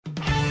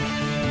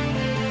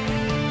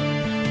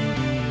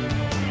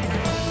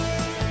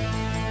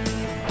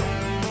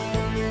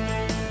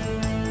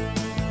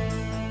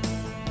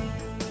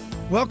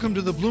Welcome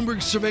to the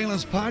Bloomberg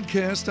Surveillance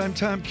Podcast. I'm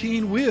Tom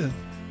Keene with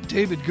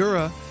David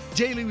Gura.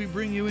 Daily we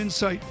bring you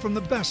insight from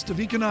the best of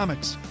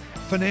economics,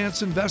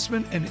 finance,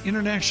 investment, and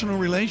international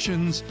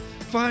relations.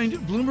 Find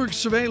Bloomberg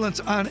Surveillance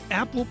on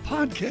Apple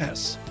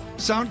Podcasts,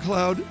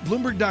 SoundCloud,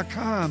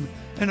 Bloomberg.com,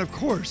 and of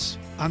course,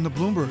 on the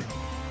Bloomberg.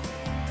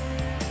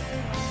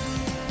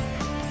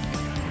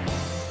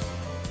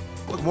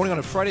 Good morning on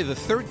a Friday, the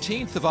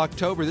 13th of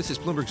October. This is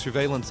Bloomberg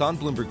Surveillance on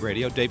Bloomberg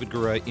Radio. David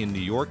Gura in New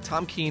York,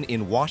 Tom Keene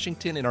in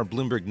Washington in our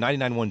Bloomberg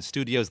 99.1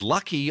 studios.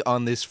 Lucky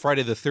on this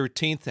Friday the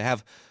 13th to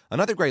have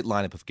another great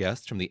lineup of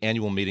guests from the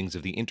annual meetings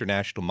of the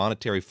International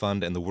Monetary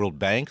Fund and the World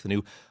Bank. The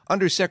new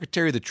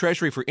Undersecretary of the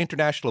Treasury for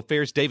International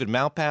Affairs, David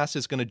Malpass,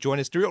 is going to join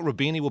us. Nouriel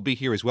Roubini will be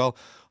here as well,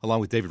 along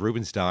with David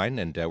Rubenstein.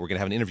 And we're going to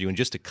have an interview in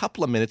just a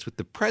couple of minutes with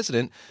the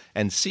President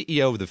and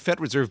CEO of the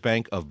Federal Reserve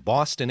Bank of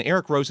Boston.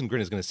 Eric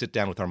Rosengren is going to sit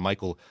down with our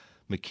Michael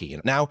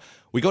McKee. Now,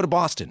 we go to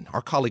Boston.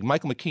 Our colleague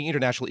Michael McKee,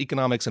 international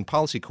economics and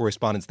policy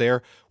correspondent,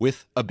 there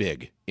with a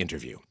big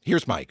interview.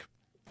 Here's Mike.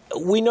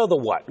 We know the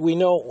what. We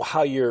know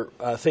how you're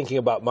thinking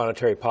about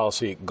monetary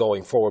policy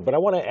going forward, but I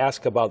want to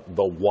ask about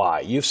the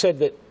why. You've said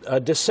that a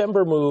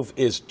December move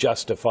is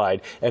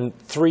justified and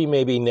 3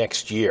 maybe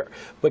next year.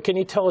 But can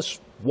you tell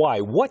us why?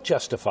 What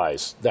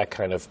justifies that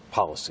kind of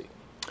policy?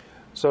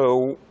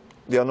 So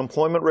the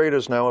unemployment rate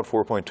is now at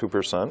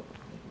 4.2%.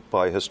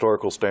 By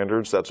historical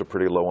standards, that's a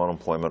pretty low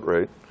unemployment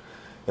rate.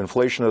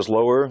 Inflation is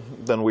lower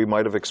than we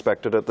might have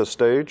expected at this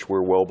stage.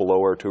 We're well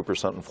below our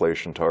 2%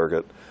 inflation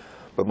target.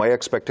 But my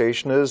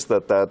expectation is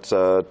that that's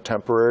a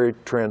temporary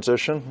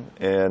transition.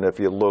 And if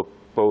you look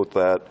both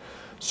at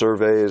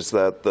surveys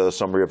that the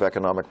Summary of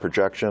Economic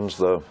Projections,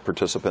 the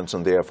participants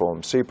in the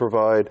FOMC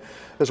provide,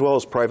 as well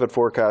as private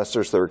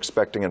forecasters, they're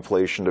expecting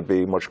inflation to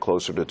be much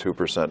closer to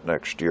 2%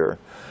 next year.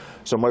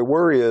 So my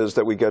worry is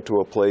that we get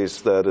to a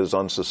place that is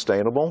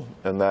unsustainable,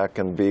 and that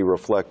can be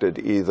reflected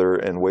either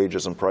in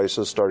wages and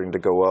prices starting to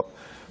go up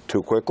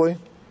too quickly,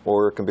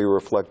 or it can be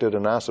reflected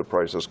in asset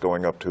prices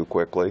going up too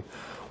quickly.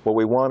 What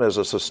we want is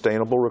a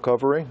sustainable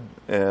recovery,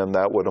 and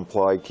that would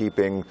imply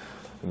keeping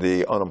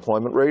the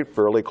unemployment rate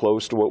fairly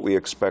close to what we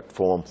expect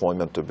full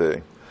employment to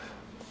be.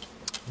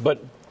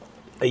 But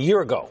a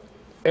year ago,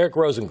 Eric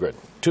Rosengren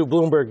to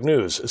Bloomberg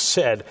News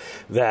said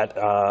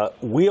that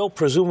we'll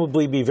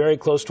presumably be very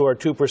close to our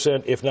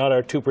 2%, if not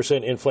our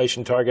 2%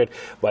 inflation target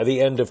by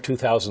the end of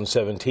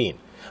 2017.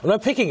 I'm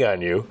not picking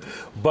on you,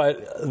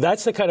 but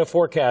that's the kind of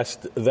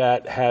forecast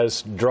that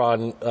has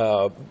drawn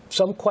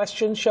some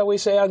questions, shall we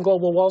say, on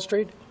global Wall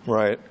Street?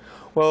 Right.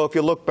 Well, if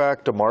you look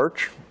back to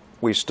March,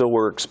 we still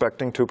were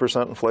expecting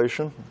 2%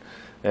 inflation.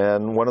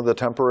 And one of the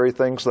temporary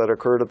things that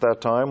occurred at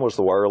that time was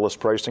the wireless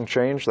pricing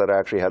change that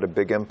actually had a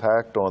big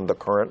impact on the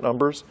current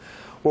numbers.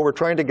 What we're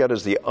trying to get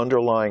is the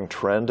underlying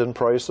trend in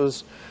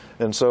prices.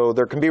 And so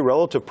there can be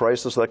relative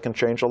prices that can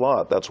change a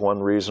lot. That's one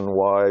reason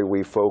why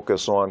we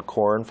focus on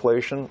core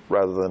inflation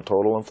rather than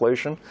total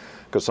inflation,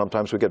 because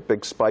sometimes we get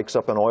big spikes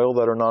up in oil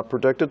that are not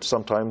predicted.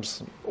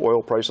 Sometimes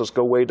oil prices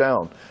go way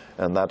down,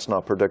 and that's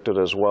not predicted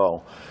as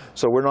well.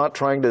 So we're not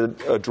trying to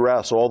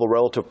address all the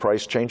relative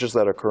price changes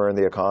that occur in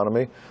the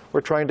economy.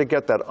 We're trying to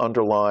get that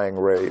underlying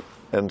rate.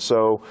 And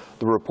so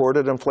the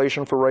reported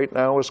inflation for right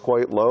now is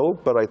quite low,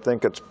 but I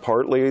think it's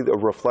partly a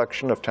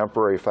reflection of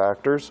temporary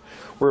factors.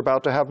 We're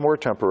about to have more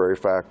temporary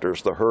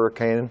factors. The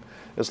hurricane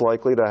is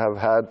likely to have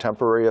had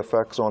temporary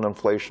effects on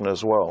inflation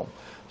as well.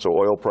 So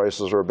oil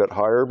prices are a bit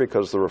higher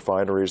because the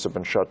refineries have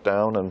been shut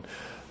down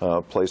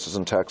in places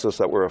in Texas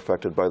that were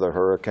affected by the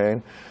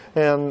hurricane.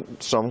 And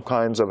some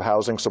kinds of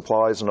housing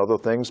supplies and other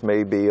things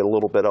may be a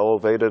little bit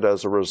elevated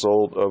as a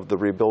result of the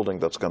rebuilding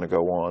that's going to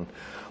go on.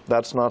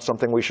 That's not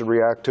something we should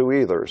react to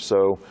either.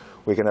 So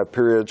we can have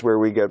periods where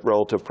we get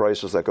relative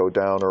prices that go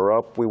down or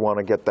up. We want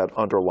to get that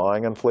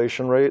underlying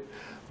inflation rate.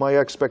 My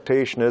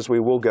expectation is we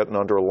will get an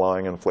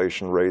underlying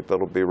inflation rate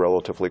that'll be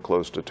relatively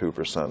close to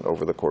 2%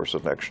 over the course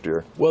of next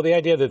year. Well, the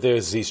idea that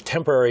there's these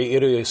temporary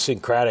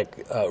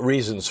idiosyncratic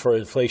reasons for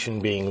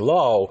inflation being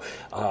low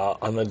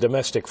on the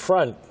domestic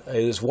front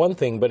is one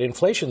thing, but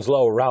inflation's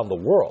low around the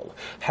world.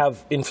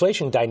 Have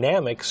inflation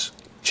dynamics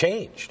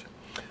changed?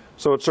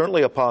 So it's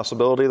certainly a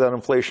possibility that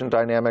inflation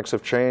dynamics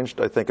have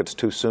changed. I think it's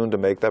too soon to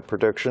make that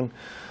prediction.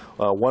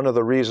 One of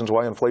the reasons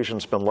why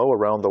inflation's been low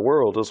around the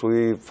world is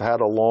we've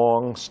had a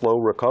long, slow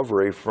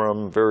recovery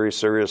from very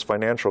serious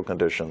financial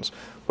conditions.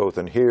 Both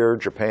in here,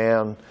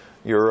 Japan,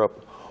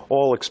 Europe,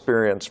 all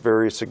experienced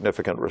very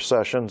significant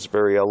recessions,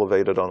 very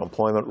elevated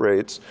unemployment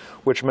rates,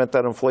 which meant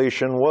that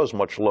inflation was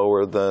much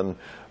lower than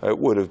it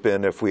would have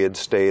been if we had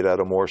stayed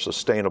at a more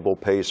sustainable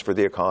pace for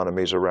the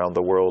economies around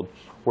the world.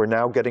 We're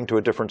now getting to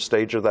a different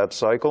stage of that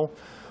cycle,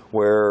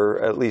 where,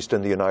 at least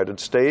in the United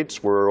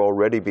States, we're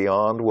already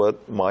beyond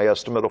what my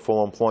estimate of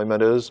full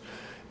employment is.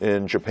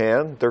 In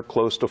Japan, they're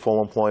close to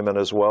full employment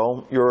as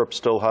well. Europe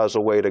still has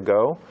a way to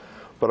go.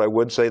 But I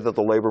would say that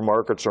the labor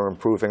markets are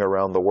improving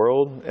around the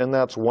world, and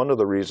that's one of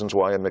the reasons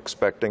why I'm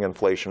expecting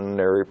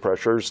inflationary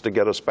pressures to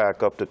get us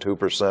back up to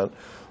 2%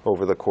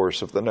 over the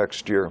course of the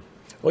next year.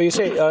 Well, you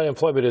say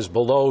unemployment is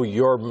below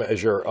your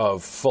measure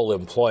of full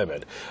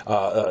employment.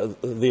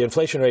 The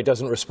inflation rate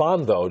doesn't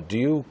respond, though. Do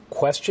you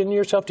question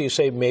yourself? Do you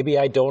say, maybe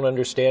I don't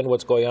understand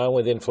what's going on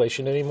with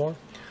inflation anymore?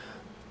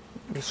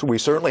 So we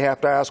certainly have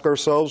to ask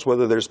ourselves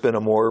whether there's been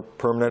a more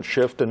permanent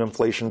shift in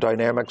inflation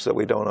dynamics that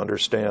we don't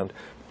understand.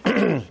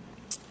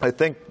 I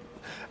think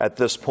at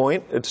this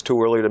point, it's too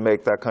early to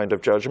make that kind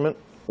of judgment.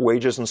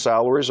 Wages and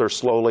salaries are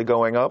slowly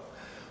going up.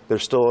 They're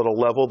still at a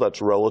level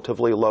that's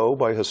relatively low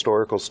by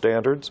historical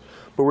standards,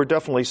 but we're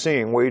definitely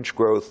seeing wage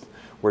growth.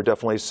 We're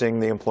definitely seeing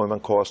the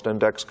employment cost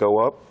index go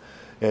up,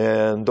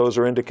 and those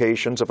are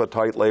indications of a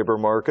tight labor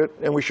market.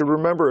 And we should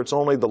remember it's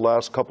only the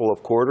last couple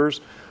of quarters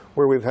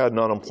where we've had an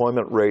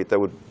unemployment rate that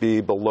would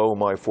be below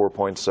my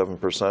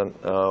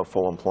 4.7%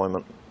 full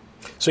employment.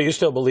 So you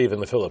still believe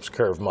in the Phillips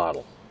curve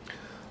model?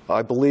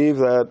 I believe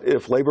that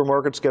if labor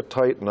markets get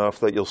tight enough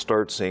that you'll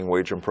start seeing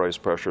wage and price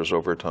pressures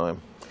over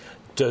time.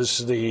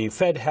 Does the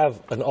Fed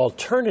have an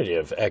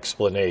alternative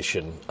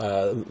explanation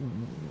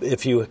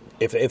if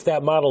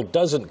that model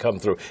doesn't come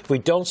through? If we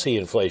don't see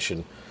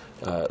inflation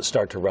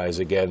start to rise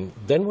again,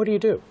 then what do you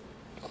do?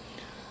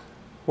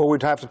 Well,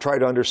 we'd have to try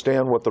to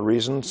understand what the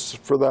reasons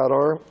for that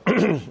are.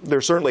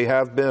 There certainly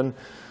have been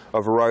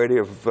a variety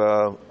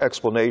of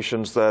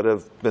explanations that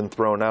have been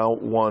thrown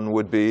out. One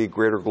would be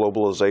greater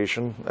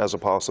globalization as a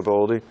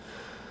possibility.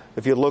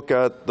 If you look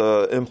at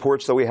the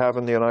imports that we have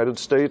in the United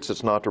States,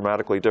 it's not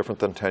dramatically different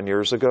than 10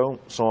 years ago.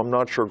 So I'm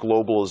not sure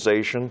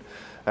globalization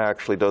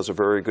actually does a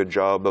very good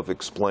job of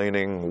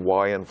explaining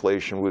why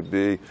inflation would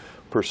be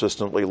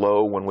persistently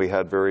low when we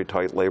had very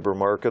tight labor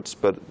markets,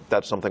 but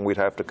that's something we'd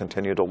have to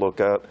continue to look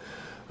at.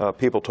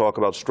 People talk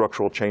about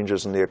structural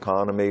changes in the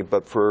economy,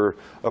 but for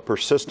a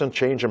persistent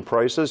change in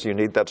prices, you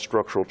need that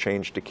structural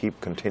change to keep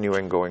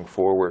continuing going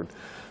forward.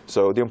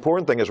 So the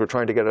important thing is we're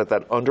trying to get at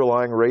that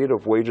underlying rate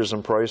of wages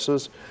and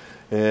prices,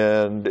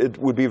 and it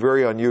would be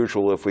very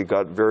unusual if we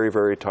got very,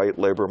 very tight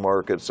labor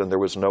markets and there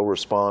was no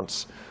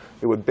response.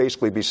 It would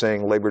basically be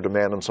saying labor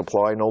demand and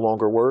supply no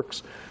longer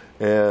works,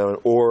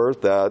 or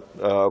that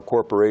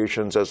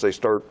corporations, as they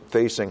start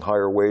facing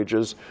higher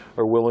wages,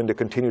 are willing to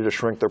continue to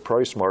shrink their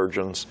price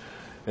margins.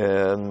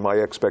 And my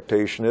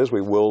expectation is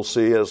we will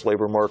see, as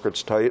labor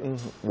markets tighten,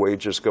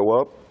 wages go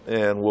up,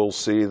 and we'll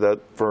see that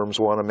firms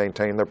want to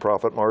maintain their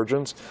profit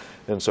margins.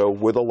 And so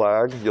with a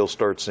lag, you'll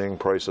start seeing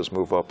prices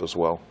move up as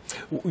well.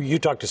 You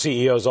talk to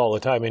CEOs all the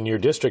time in your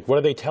district. What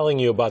are they telling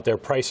you about their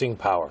pricing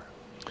power?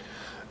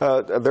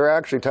 They're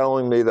actually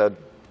telling me that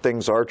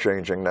things are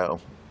changing now,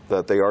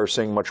 that they are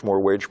seeing much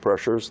more wage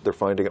pressures. They're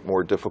finding it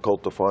more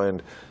difficult to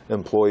find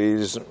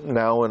employees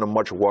now in a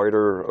much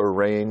wider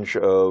range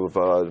of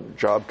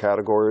job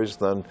categories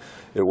than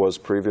it was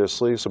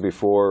previously. So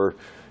before,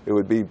 it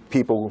would be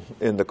people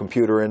in the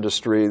computer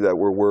industry that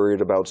were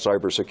worried about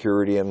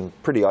cybersecurity in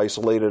pretty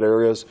isolated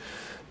areas.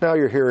 Now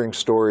you're hearing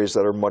stories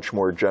that are much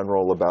more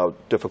general about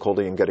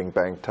difficulty in getting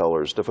bank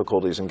tellers,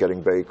 difficulties in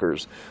getting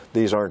bakers.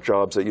 These aren't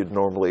jobs that you'd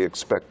normally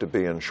expect to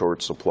be in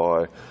short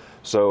supply.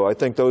 So I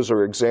think those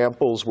are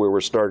examples where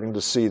we're starting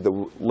to see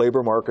the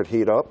labor market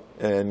heat up,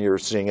 and you're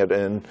seeing it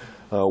in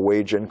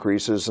wage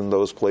increases in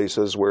those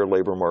places where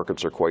labor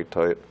markets are quite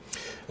tight.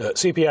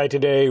 CPI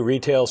today,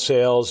 retail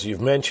sales,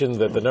 you've mentioned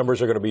that the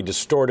numbers are going to be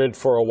distorted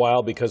for a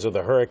while because of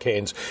the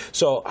hurricanes.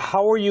 So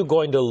how are you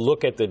going to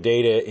look at the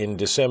data in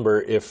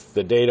December if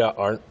the data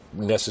aren't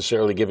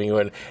necessarily giving you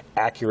an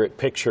accurate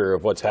picture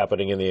of what's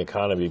happening in the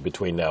economy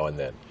between now and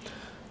then?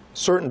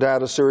 Certain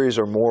data series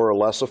are more or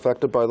less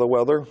affected by the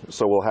weather,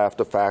 so we'll have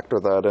to factor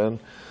that in.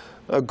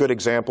 A good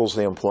example is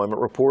the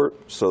employment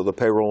report. So the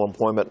payroll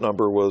employment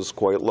number was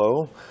quite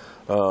low.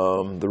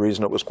 The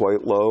reason it was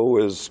quite low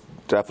is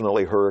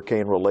definitely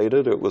hurricane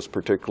related. It was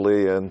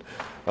particularly in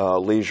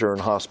leisure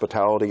and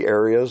hospitality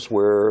areas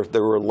where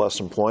there were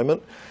less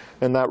employment.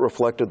 And that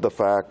reflected the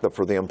fact that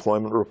for the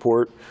employment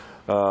report,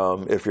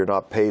 if you're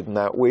not paid in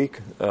that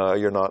week,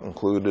 you're not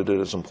included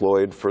as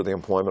employed for the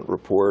employment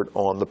report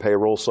on the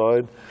payroll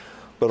side.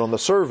 But on the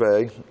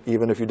survey,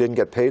 even if you didn't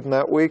get paid in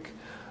that week,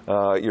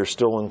 you're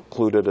still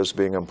included as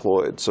being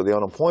employed. So the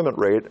unemployment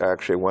rate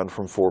actually went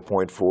from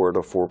 4.4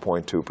 to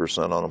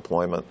 4.2%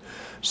 unemployment.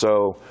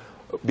 So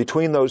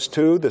between those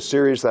two, the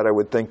series that I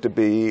would think to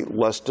be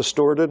less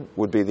distorted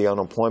would be the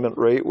unemployment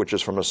rate, which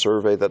is from a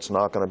survey that's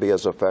not going to be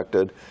as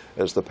affected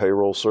as the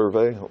payroll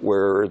survey,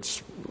 where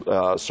it's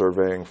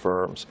surveying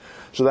firms.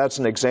 So that's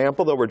an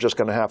example that we're just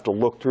going to have to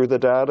look through the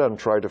data and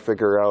try to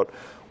figure out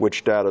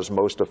which data is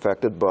most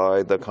affected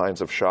by the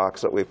kinds of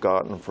shocks that we've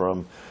gotten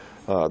from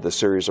the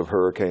series of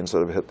hurricanes that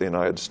have hit the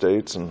United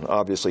States and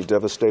obviously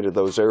devastated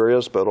those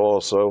areas, but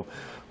also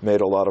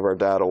made a lot of our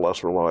data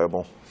less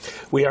reliable.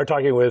 We are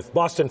talking with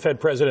Boston Fed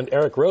President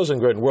Eric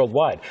Rosengren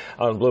worldwide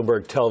on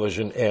Bloomberg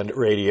Television and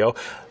Radio.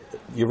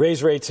 You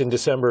raise rates in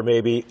December,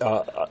 maybe.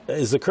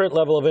 Is the current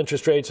level of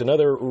interest rates,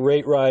 another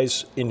rate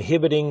rise,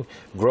 inhibiting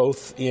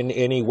growth in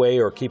any way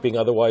or keeping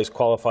otherwise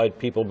qualified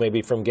people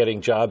maybe from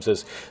getting jobs,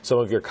 as some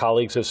of your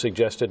colleagues have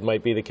suggested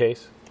might be the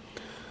case?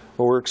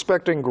 Well, we're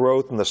expecting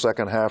growth in the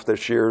second half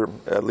this year,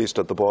 at least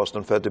at the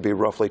Boston Fed, to be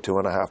roughly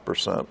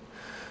 2.5%.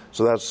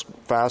 So that's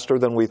faster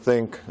than we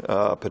think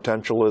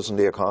potential is in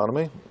the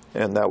economy,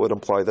 and that would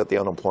imply that the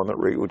unemployment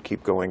rate would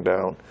keep going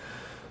down.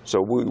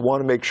 So we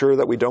want to make sure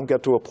that we don't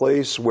get to a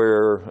place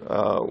where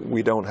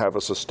we don't have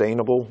a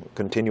sustainable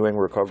continuing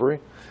recovery.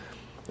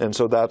 And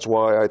so that's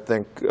why I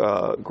think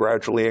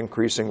gradually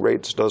increasing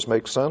rates does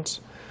make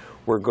sense.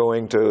 We're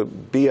going to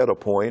be at a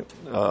point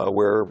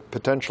where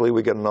potentially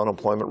we get an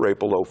unemployment rate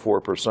below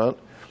 4%.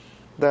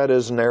 That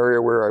is an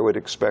area where I would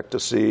expect to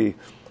see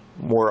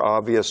more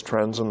obvious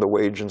trends in the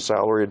wage and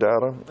salary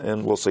data,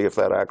 and we'll see if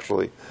that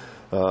actually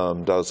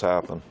does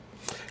happen.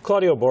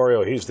 Claudio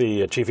Borio, he's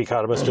the chief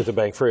economist at the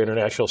Bank for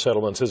International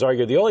Settlements, has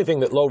argued the only thing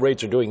that low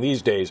rates are doing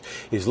these days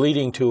is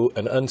leading to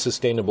an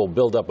unsustainable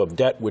buildup of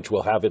debt, which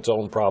will have its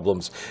own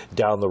problems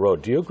down the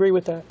road. Do you agree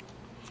with that?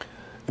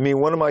 I mean,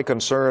 one of my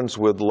concerns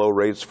with low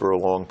rates for a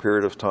long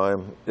period of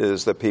time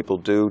is that people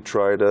do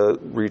try to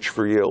reach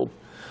for yield.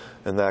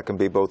 And that can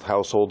be both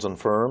households and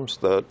firms,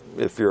 that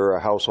if you're a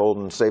household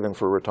and saving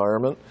for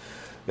retirement,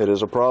 it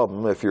is a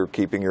problem if you're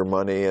keeping your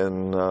money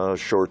in a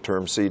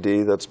short-term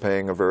CD that's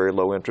paying a very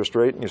low interest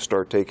rate and you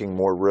start taking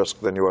more risk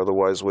than you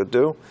otherwise would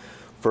do.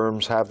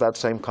 Firms have that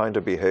same kind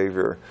of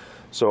behavior.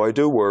 So I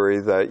do worry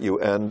that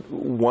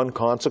one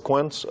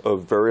consequence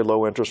of very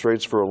low interest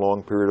rates for a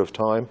long period of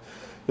time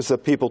is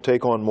that people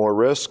take on more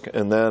risk,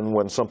 and then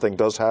when something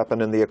does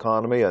happen in the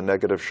economy, a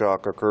negative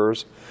shock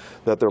occurs,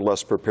 that they're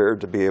less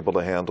prepared to be able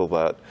to handle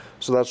that.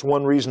 So that's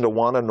one reason to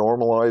want to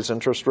normalize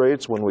interest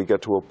rates when we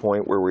get to a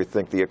point where we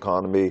think the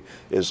economy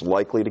is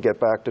likely to get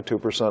back to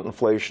 2%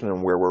 inflation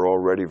and where we're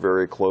already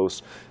very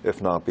close, if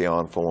not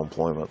beyond full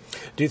employment.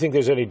 Do you think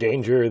there's any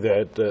danger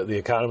that the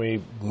economy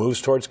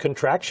moves towards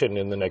contraction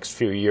in the next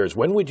few years?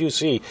 When would you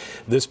see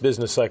this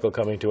business cycle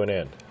coming to an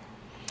end?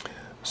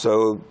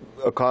 So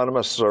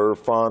economists are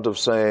fond of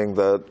saying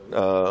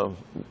that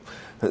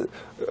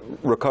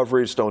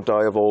recoveries don't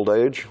die of old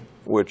age,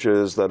 which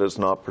is that it's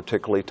not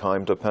particularly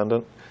time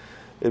dependent.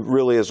 It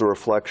really is a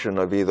reflection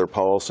of either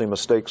policy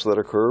mistakes that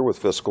occur with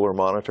fiscal or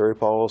monetary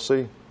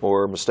policy,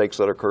 or mistakes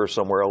that occur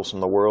somewhere else in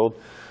the world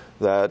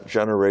that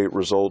generate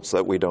results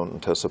that we don't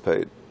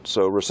anticipate.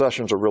 So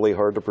recessions are really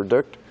hard to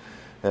predict.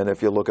 And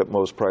if you look at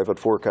most private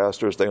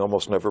forecasters, they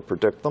almost never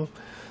predict them.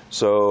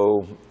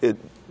 So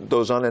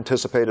those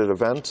unanticipated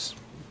events,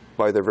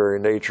 by their very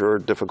nature, are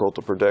difficult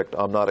to predict.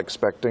 I'm not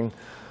expecting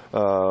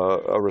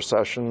a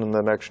recession in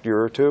the next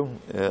year or two,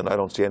 and I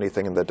don't see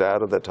anything in the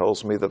data that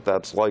tells me that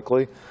that's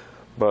likely.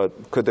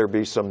 But could there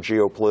be some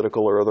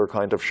geopolitical or other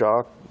kind of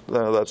shock?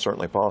 That's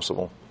certainly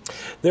possible.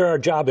 There are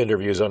job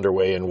interviews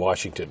underway in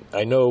Washington.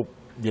 I know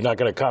you're not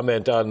going to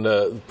comment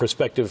on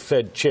prospective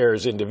Fed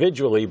chairs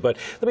individually, but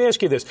let me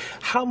ask you this.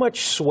 How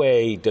much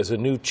sway does a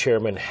new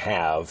chairman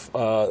have?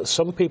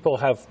 Some people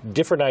have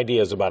different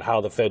ideas about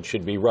how the Fed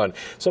should be run.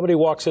 Somebody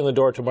walks in the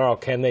door tomorrow,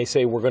 can they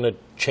say we're going to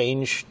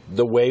change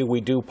the way we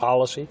do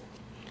policy?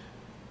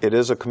 It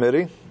is a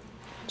committee,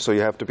 so you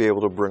have to be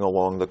able to bring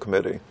along the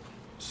committee.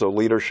 So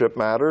leadership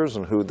matters,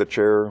 and who the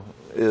chair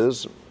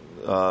is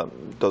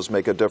does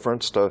make a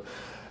difference to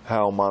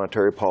how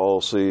monetary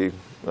policy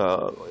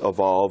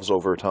evolves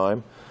over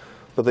time.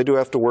 But they do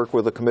have to work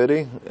with a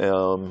committee.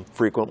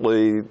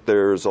 Frequently,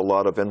 there's a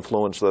lot of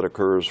influence that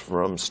occurs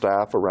from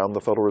staff around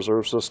the Federal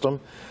Reserve System.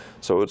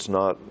 So it's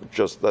not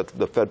just that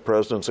the Fed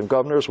presidents and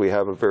governors. We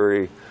have a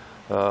very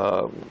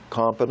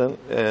competent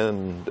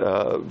and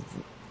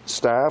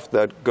staff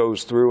that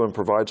goes through and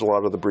provides a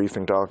lot of the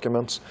briefing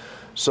documents.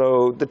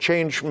 So the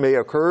change may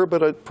occur,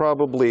 but it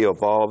probably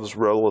evolves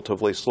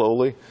relatively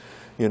slowly.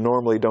 You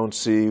normally don't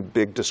see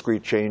big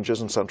discrete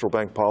changes in central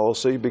bank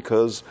policy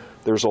because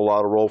there's a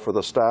lot of role for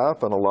the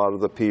staff, and a lot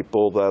of the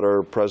people that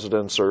are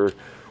presidents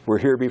were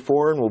here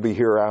before and will be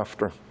here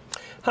after.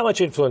 How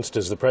much influence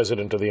does the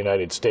President of the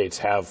United States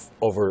have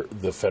over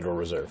the Federal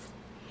Reserve?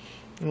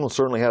 Well, it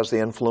certainly has the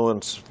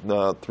influence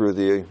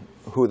through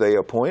who they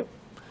appoint.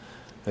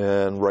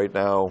 And right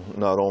now,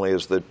 not only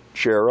is the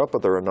chair up,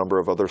 but there are a number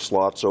of other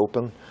slots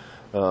open.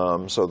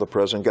 So the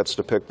president gets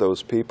to pick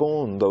those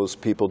people, and those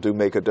people do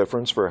make a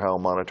difference for how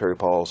monetary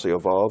policy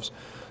evolves.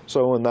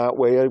 So in that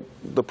way,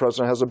 the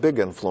president has a big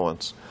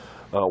influence.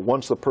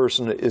 Once the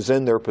person is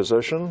in their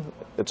position,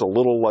 it's a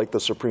little like the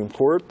Supreme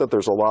Court, that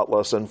there's a lot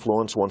less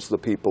influence once the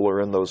people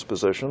are in those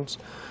positions.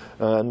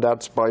 And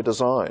that's by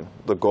design.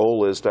 The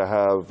goal is to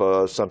have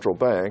a central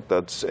bank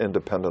that's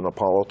independent of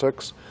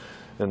politics.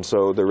 And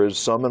so there is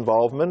some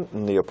involvement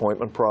in the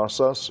appointment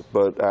process,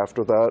 but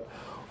after that,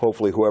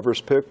 hopefully whoever's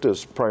picked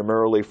is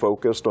primarily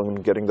focused on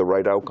getting the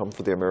right outcome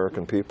for the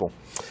American people.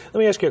 Let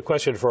me ask you a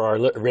question for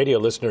our radio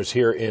listeners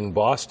here in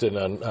Boston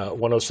on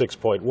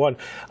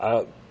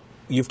 106.1.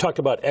 You've talked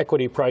about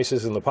equity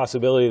prices and the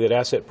possibility that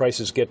asset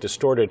prices get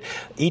distorted.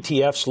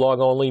 ETFs,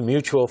 long only,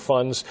 mutual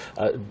funds,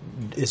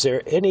 is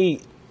there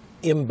any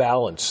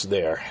imbalance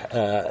there?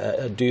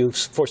 Do you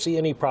foresee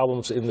any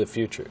problems in the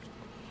future?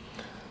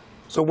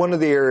 So one of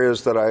the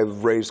areas that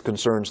I've raised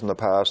concerns in the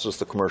past is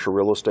the commercial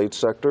real estate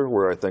sector,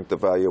 where I think the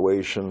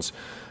valuations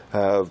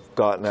have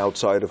gotten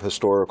outside of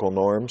historical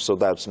norms. So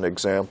that's an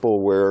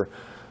example where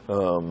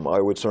I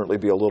would certainly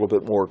be a little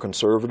bit more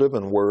conservative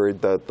and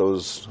worried that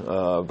those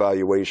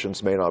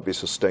valuations may not be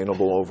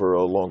sustainable over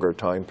a longer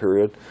time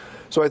period.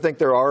 So I think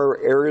there are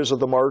areas of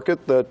the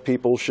market that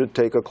people should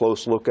take a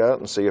close look at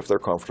and see if they're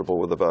comfortable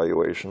with the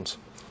valuations.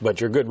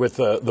 But you're good with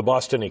the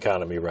Boston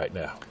economy right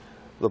now.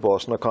 The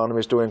Boston economy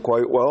is doing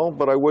quite well,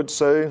 but I would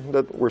say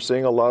that we're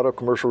seeing a lot of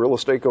commercial real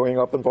estate going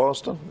up in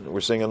Boston. We're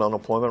seeing an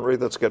unemployment rate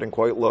that's getting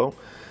quite low.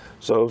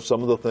 So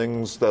some of the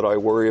things that I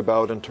worry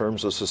about in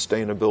terms of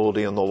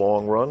sustainability in the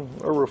long run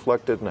are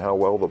reflected in how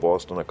well the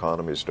Boston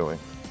economy is doing.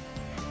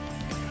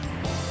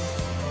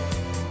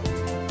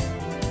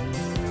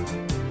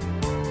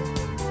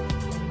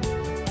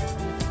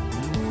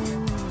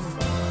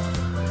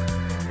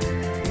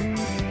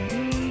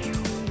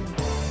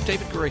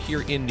 David Gura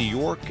here in New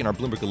York in our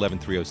Bloomberg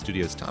 1130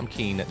 studios. Tom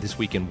Keene this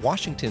week in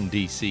Washington,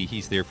 D.C.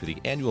 He's there for the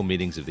annual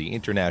meetings of the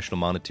International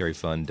Monetary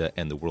Fund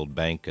and the World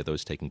Bank,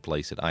 those taking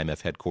place at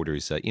IMF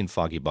headquarters in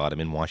Foggy Bottom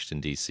in Washington,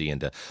 D.C.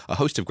 And a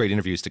host of great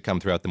interviews to come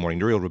throughout the morning.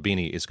 Nouriel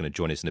Roubini is going to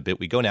join us in a bit.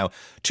 We go now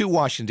to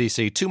Washington,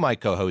 D.C., to my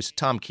co-host,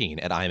 Tom Keene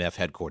at IMF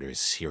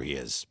headquarters. Here he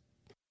is.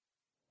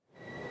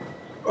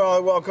 Well, I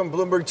welcome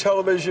Bloomberg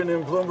Television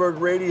and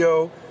Bloomberg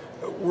Radio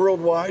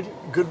worldwide.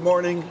 Good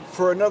morning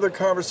for another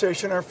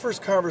conversation, our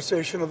first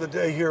conversation of the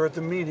day here at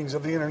the meetings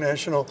of the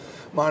International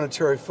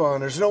Monetary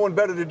Fund. There's no one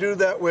better to do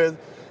that with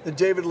than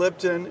David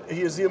Lipton.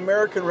 He is the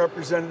American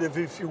representative,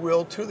 if you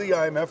will, to the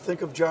IMF.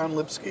 Think of John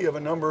Lipsky of a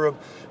number of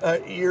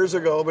years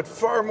ago, but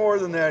far more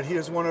than that, he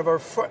is one of our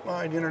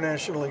frontline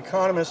international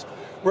economists,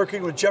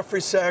 working with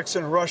Jeffrey Sachs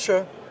in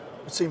Russia.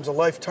 It seems a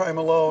lifetime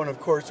alone,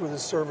 of course, with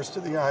his service to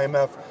the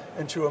IMF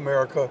and to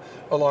America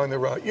along the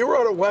route. You were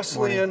out at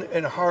Wesleyan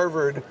and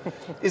Harvard.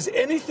 Is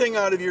anything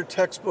out of your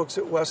textbooks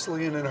at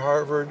Wesleyan and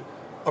Harvard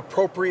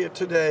appropriate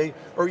today,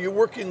 or are you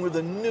working with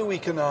the new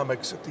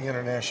economics at the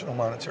International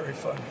Monetary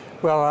Fund?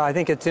 Well, I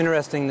think it's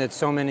interesting that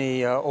so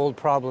many old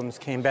problems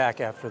came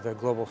back after the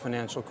global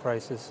financial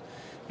crisis.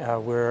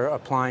 We're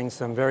applying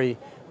some very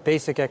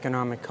basic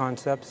economic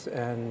concepts,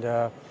 and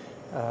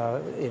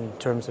in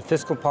terms of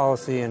fiscal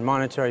policy and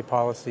monetary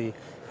policy,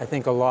 I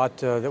think a lot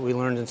that we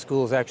learned in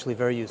school is actually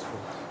very useful.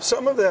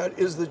 Some of that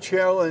is the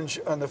challenge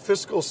on the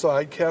fiscal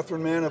side.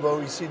 Catherine Mann of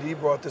OECD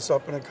brought this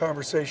up in a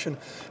conversation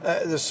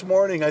this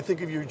morning. I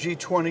think of your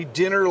G20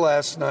 dinner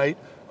last night.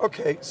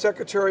 Okay,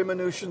 Secretary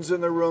Mnuchin's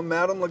in the room,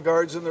 Madame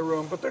Lagarde's in the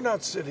room, but they're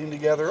not sitting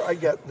together. I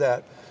get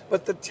that.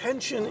 But the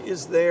tension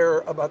is there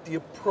about the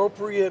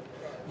appropriate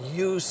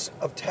use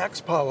of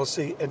tax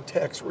policy and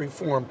tax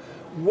reform.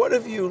 What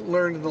have you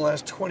learned in the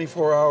last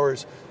 24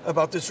 hours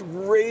about this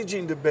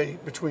raging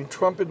debate between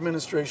Trump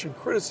administration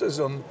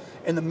criticism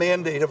and the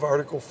mandate of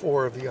Article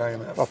 4 of the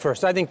IMF? Well,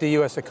 first, I think the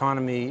U.S.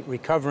 economy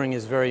recovering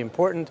is very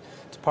important.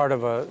 It's part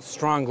of a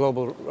strong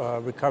global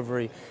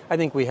recovery. I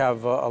think we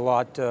have a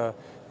lot that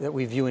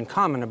we view in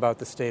common about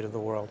the state of the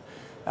world.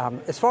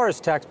 As far as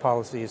tax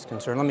policy is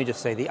concerned, let me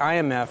just say the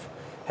IMF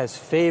has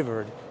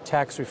favored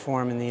tax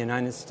reform in the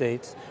United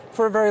States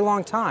for a very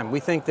long time.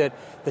 We think that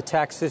the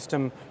tax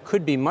system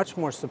could be much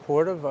more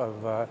supportive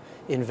of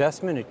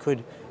investment. It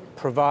could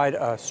provide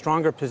a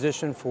stronger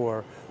position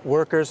for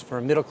workers,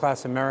 for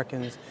middle-class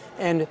Americans,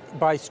 and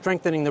by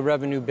strengthening the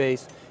revenue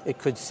base, it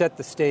could set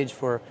the stage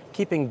for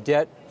keeping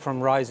debt from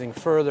rising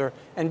further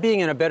and being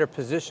in a better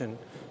position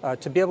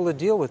to be able to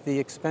deal with the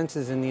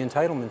expenses in the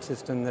entitlement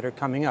system that are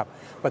coming up.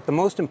 But the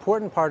most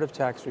important part of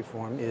tax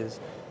reform is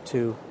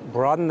to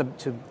broaden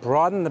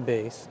the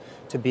base,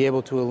 to be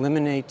able to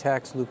eliminate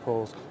tax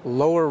loopholes,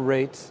 lower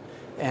rates,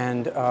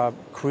 and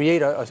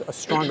create a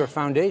stronger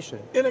foundation.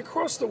 And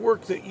across the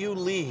work that you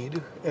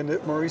lead, and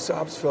that Maurice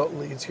Obstfeld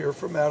leads here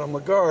for Madame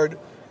Lagarde,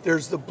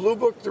 there's the Blue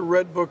Book, the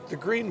Red Book, the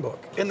Green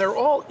Book, and they're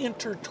all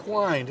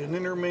intertwined and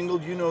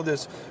intermingled. You know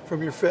this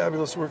from your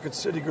fabulous work at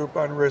Citigroup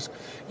on risk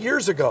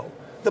years ago.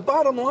 The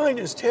bottom line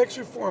is tax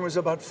reform is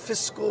about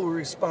fiscal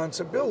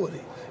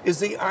responsibility. Is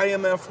the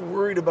IMF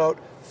worried about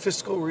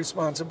fiscal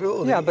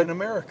responsibility in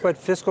America? But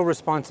fiscal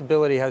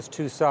responsibility has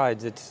two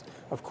sides. It's,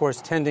 of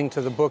course, tending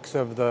to the books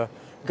of the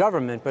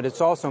government, but it's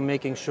also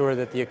making sure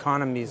that the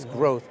economy's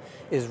growth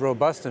is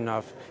robust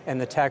enough and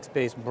the tax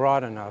base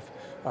broad enough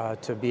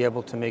to be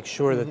able to make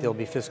sure that there'll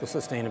be fiscal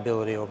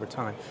sustainability over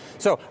time.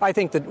 So I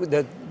think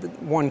that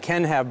one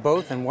can have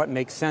both, and what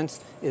makes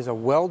sense is a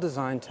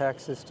well-designed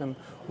tax system,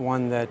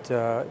 one that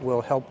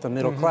will help the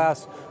middle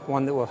class,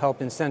 one that will help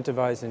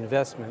incentivize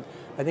investment.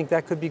 I think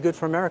that could be good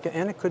for America,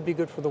 and it could be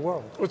good for the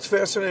world. What's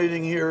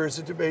fascinating here is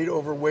a debate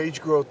over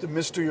wage growth, the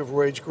mystery of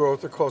wage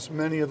growth across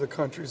many of the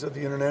countries of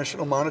the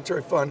International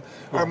Monetary Fund.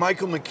 Our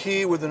Michael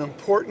McKee with an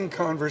important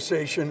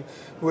conversation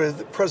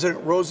with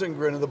President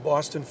Rosengren of the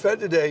Boston Fed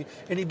today,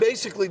 and he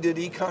basically did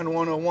Econ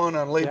 101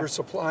 on labor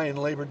supply and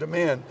labor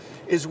demand.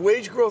 Is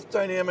wage growth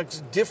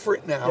dynamics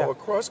different now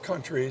across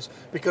countries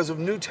because of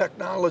new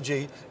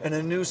technology and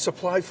a new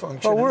supply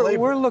function in labor?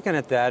 We're looking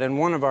at that, and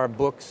one of our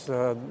books,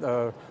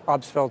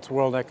 Obstfeld's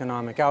World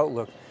Economic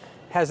Outlook,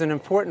 has an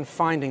important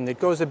finding that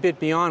goes a bit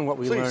beyond what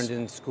we learned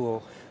in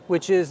school,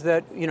 which is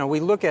that, we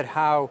look at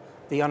how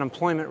the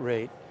unemployment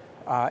rate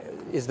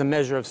is the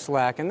measure of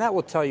slack, and that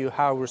will tell you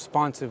how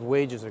responsive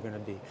wages are going to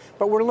be.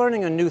 But we're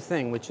learning a new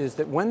thing, which is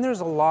that when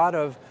there's a lot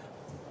of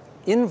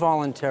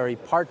involuntary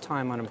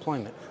part-time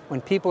unemployment, when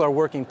people are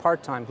working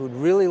part-time who'd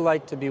really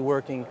like to be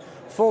working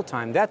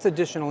full-time, that's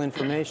additional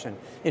information.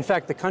 In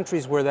fact, the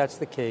countries where that's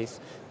the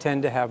case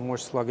tend to have more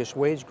sluggish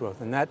wage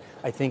growth, and that,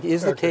 I think,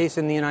 is the case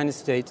in the United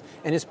States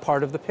and is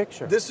part of the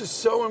picture. This is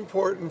so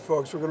important,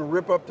 folks. We're going to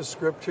rip up the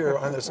script here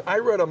on this. I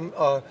read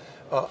a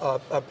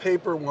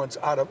paper once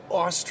out of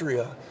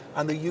Austria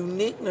on the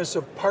uniqueness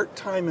of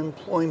part-time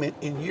employment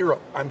in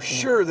Europe. I'm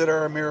sure that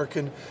our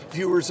American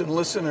viewers and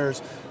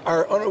listeners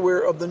are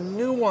unaware of the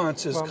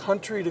nuances,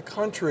 country to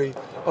country,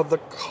 of the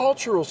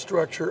cultural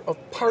structure of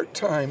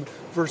part-time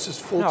versus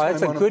full-time unemployment. No,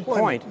 that's a good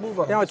point. Move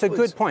on. No, it's a please.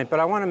 good point, but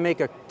I want to make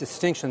a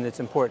distinction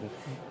that's important.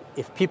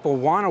 If people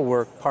want to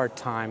work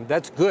part-time,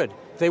 that's good.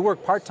 If they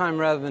work part-time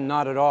rather than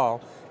not at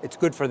all, it's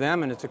good for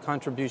them and it's a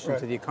contribution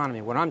to the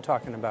economy. What I'm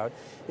talking about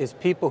is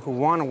people who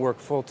want to work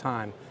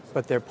full-time,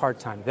 but they're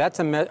part-time. That's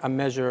a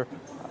measure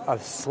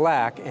of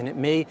slack, and it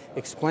may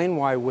explain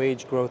why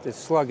wage growth is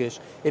sluggish.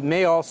 It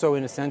may also,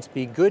 in a sense,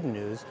 be good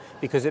news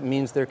because it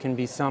means there can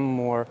be some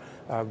more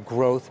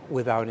growth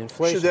without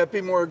inflation. Should that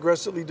be more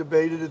aggressively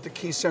debated at the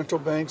key central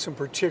banks, and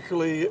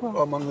particularly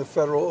among the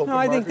Federal Open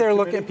Market I think they're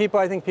Committee?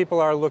 I think people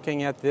are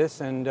looking at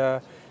this, and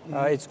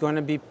it's going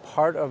to be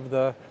part of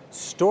the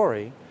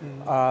story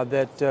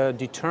that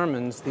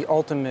determines the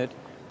ultimate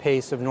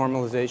pace of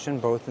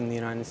normalization, both in the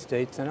United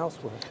States and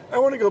elsewhere. I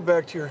want to go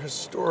back to your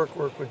historic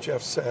work with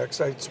Jeff Sachs.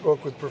 I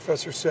spoke with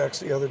Professor Sachs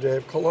the other day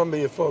of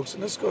Columbia folks,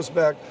 and this goes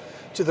back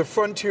to the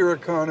frontier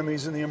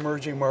economies and the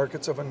emerging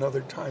markets of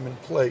another time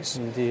and place.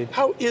 Indeed.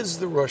 How is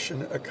the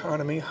Russian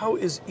economy, how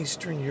is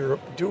Eastern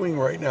Europe doing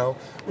right now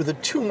with the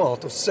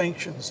tumult of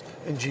sanctions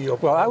and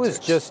geopolitics? Well, I was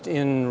just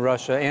in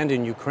Russia and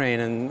in Ukraine,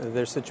 and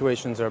their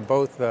situations are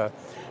both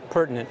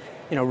pertinent.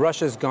 You know,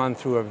 Russia's gone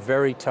through a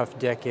very tough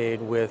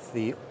decade with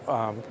the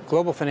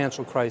global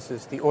financial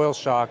crisis, the oil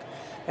shock,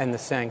 and the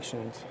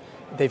sanctions.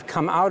 They've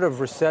come out of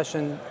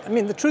recession. I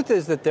mean, the truth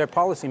is that their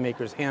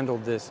policymakers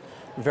handled this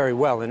very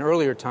well. In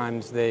earlier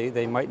times,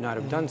 they might not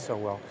have done so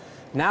well.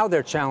 Now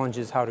their challenge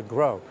is how to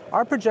grow.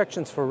 Our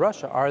projections for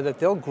Russia are that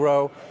they'll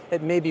grow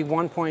at maybe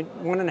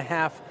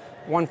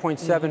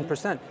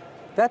 1.7%.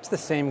 That's the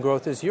same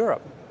growth as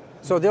Europe.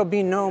 So there'll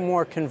be no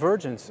more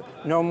convergence,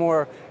 no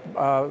more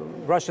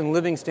Russian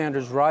living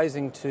standards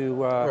rising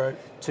to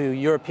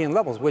European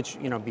levels, which,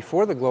 you know,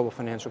 before the global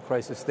financial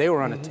crisis, they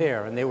were on a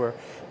tear and they were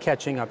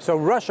catching up. So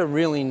Russia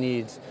really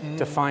needs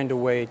to find a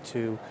way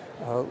to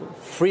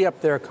free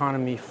up their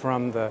economy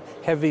from the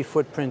heavy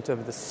footprint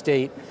of the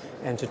state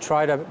and to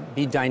try to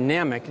be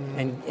dynamic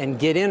and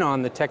get in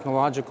on the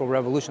technological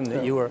revolution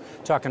that you were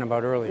talking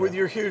about earlier. With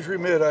your huge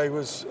remit, I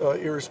was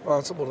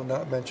irresponsible to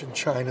not mention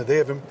China. They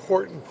have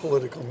important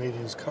political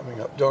meetings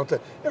coming up, don't they?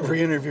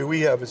 Every interview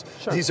we have is,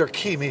 these are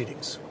key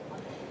meetings.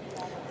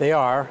 They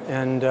are,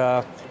 and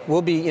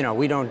we'll be, you know,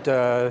 we don't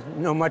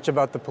know much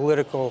about the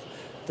political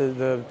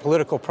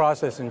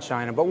process in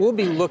China, but we'll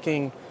be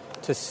looking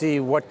to see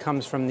what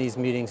comes from these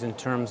meetings in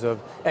terms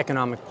of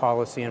economic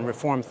policy and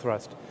reform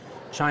thrust.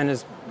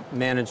 China's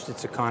managed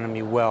its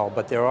economy well,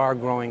 but there are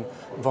growing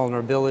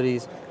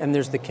vulnerabilities, and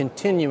there's the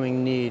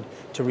continuing need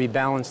to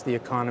rebalance the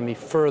economy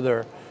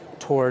further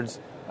towards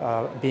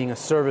being a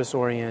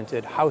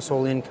service-oriented,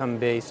 household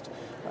income-based,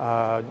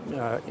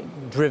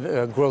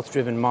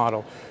 growth-driven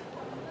model.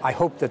 I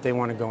hope that they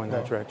want to go in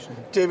that direction.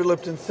 David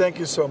Lipton, thank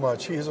you so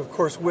much. He is, of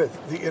course, with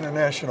the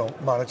International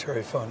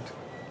Monetary Fund.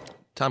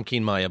 Tom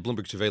Keene, my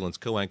Bloomberg Surveillance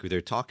co-anchor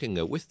there, talking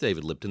with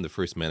David Lipton, the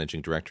first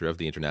managing director of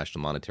the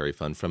International Monetary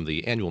Fund, from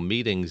the annual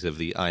meetings of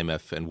the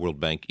IMF and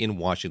World Bank in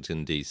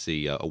Washington,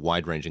 D.C., a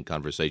wide-ranging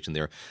conversation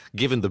there.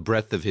 Given the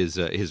breadth of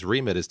his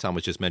remit, as Tom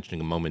was just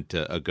mentioning a moment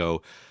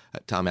ago,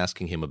 Tom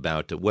asking him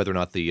about whether or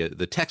not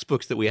the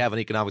textbooks that we have in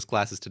economics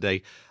classes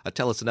today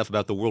tell us enough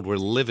about the world we're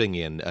living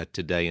in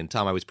today. And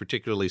Tom, I was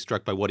particularly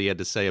struck by what he had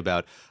to say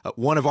about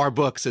one of our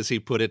books, as he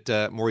put it,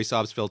 Maurice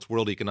Obstfeld's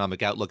World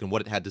Economic Outlook, and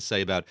what it had to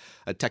say about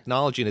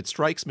technology. And it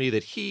strikes me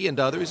that he and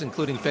others,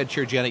 including Fed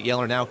Chair Janet Yellen,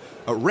 are now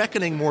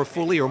reckoning more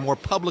fully or more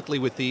publicly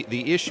with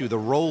the issue, the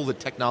role that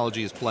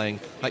technology is playing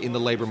in the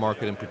labor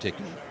market in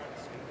particular.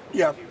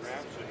 Yeah.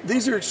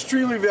 These are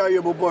extremely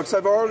valuable books.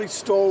 I've already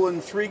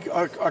stolen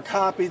a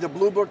copy, the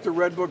blue book, the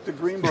red book, the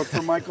green book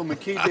from Michael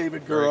McKee,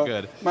 David Gura.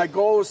 Very good. My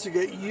goal is to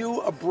get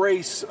you a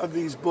brace of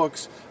these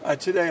books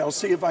today. I'll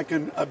see if I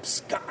can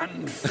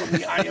abscond from the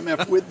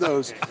IMF with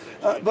those.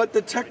 But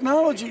the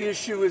technology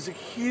issue is a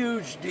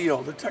huge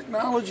deal. The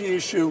technology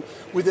issue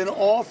within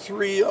all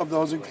three of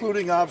those,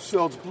 including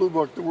Obstfeld's blue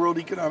book, the World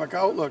Economic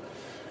Outlook,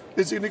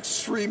 is an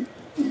extreme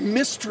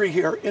mystery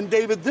here. And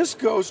David, this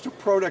goes to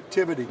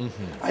productivity.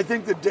 I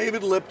think that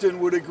David Lipton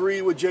would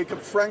agree with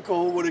Jacob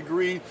Frenkel, would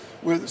agree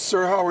with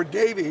Sir Howard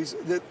Davies,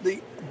 that the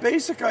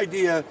basic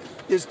idea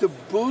is to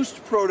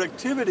boost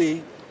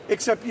productivity,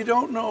 except you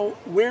don't know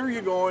where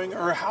you're going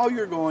or how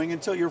you're going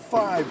until you're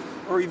 5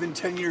 or even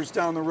 10 years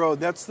down the road.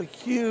 That's the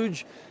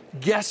huge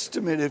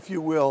guesstimate, if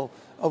you will,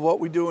 of what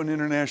we do in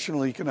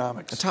international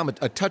economics. Tom,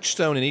 a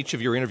touchstone in each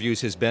of your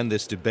interviews has been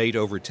this debate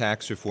over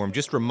tax reform.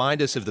 Just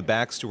remind us of the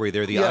backstory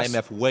there, the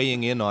IMF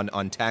weighing in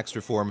on tax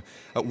reform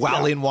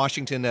while in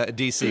Washington,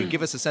 D.C.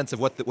 Give us a sense of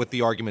what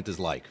the argument is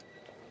like.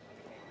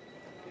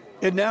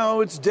 And now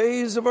it's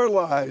days of our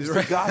lives,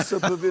 the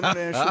gossip of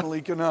international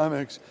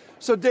economics.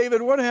 So,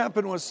 David, what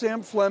happened was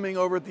Sam Fleming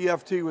over at the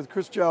FT with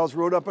Chris Giles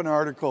wrote up an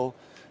article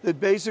that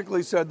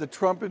basically said the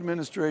Trump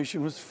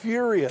administration was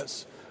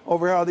furious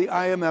over how the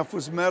IMF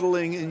was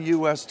meddling in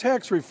U.S.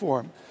 tax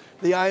reform.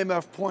 The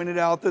IMF pointed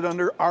out that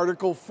under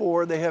Article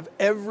 4, they have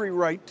every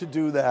right to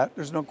do that.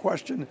 There's no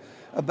question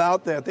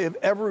about that. They have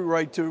every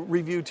right to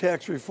review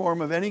tax reform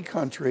of any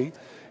country.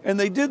 And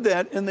they did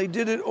that, and they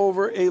did it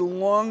over a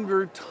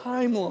longer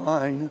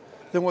timeline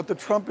than what the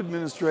Trump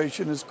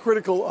administration is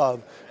critical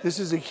of. This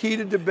is a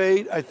heated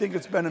debate. I think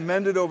it's been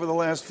amended over the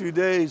last few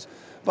days.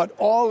 But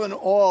all in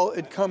all,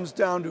 it comes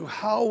down to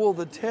how will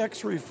the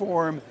tax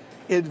reform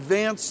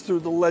advance through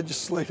the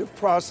legislative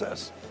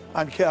process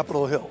on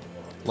Capitol Hill.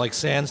 Like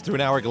sands through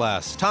an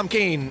hourglass. Tom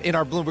Keene in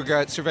our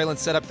Bloomberg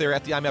surveillance setup there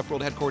at the IMF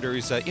World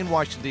Headquarters in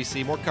Washington,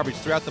 D.C. More coverage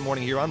throughout the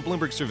morning here on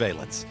Bloomberg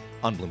Surveillance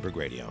on Bloomberg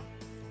Radio.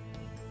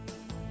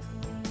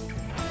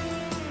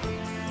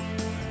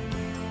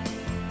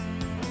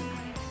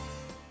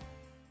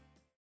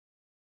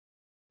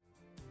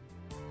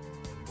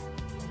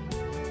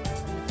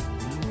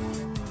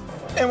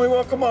 And we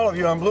welcome all of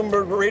you on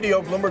Bloomberg Radio,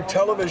 Bloomberg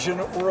Television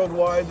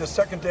worldwide, the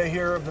second day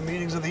here of the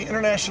meetings of the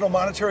International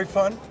Monetary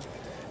Fund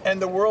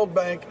and the World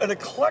Bank, an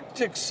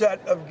eclectic set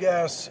of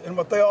guests, and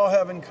what they all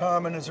have in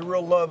common is a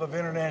real love of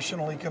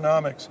international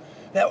economics.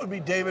 That would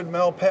be David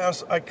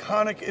Malpass,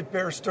 iconic at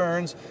Bear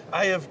Stearns.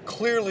 I have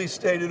clearly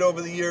stated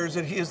over the years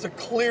that he is the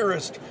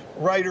clearest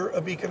writer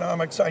of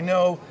economics I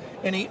know,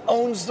 and he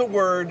owns the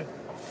word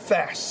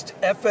FAST,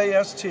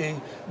 F-A-S-T.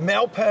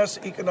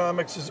 Malpass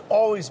economics has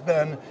always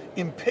been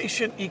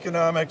impatient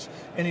economics,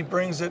 and he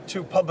brings it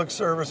to public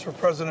service for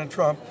President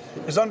Trump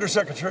as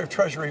Undersecretary of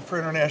Treasury for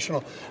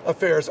International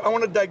Affairs. I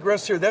want to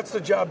digress here. That's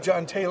the job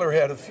John Taylor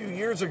had a few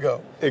years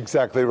ago.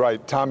 Exactly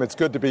right. Tom, it's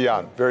good to be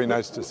on. Very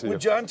nice to see you.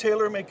 Would John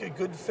Taylor make a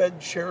good Fed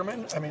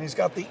chairman? I mean, he's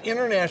got the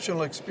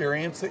international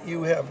experience that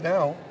you have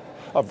now.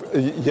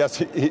 Yes,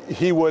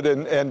 he would,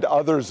 and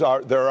others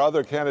are. There are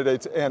other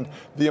candidates, and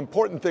the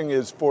important thing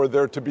is for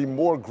there to be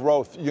more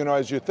growth. You know,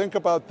 as you think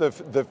about the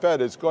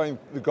Fed, it's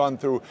gone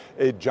through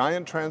a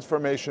giant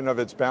transformation of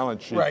its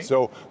balance sheet. Right.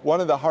 So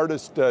one of the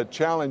hardest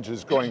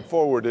challenges going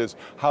forward is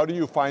how do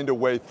you find a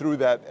way through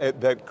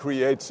that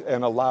creates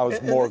and allows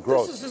more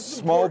growth.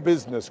 Small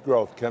business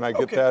growth. Can I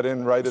get that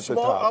in right at the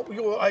top?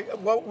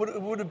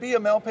 Would it be a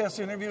Malpass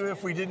interview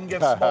if we didn't get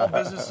small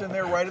business in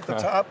there right at the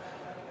top?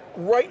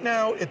 Right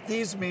now, at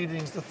these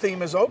meetings, the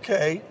theme is,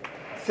 okay,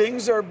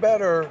 things are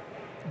better,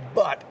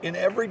 but in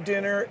every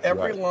dinner,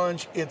 every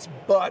lunch, it's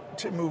but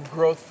to move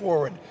growth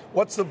forward.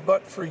 What's the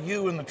but for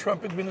you in the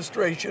Trump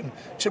administration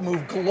to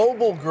move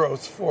global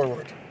growth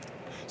forward?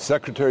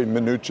 Secretary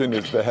Mnuchin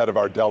is the head of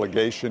our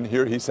delegation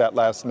here. He sat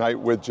last night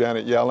with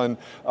Janet Yellen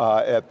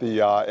at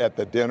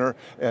the dinner,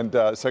 and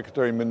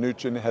Secretary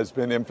Mnuchin has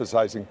been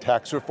emphasizing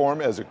tax reform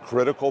as a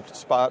critical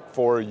spot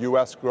for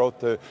U.S.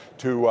 growth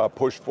to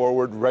push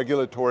forward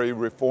regulatory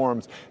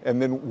reforms, and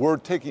then we're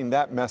taking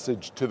that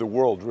message to the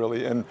world,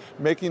 really, and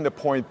making the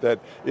point that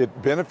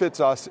it benefits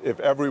us if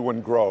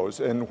everyone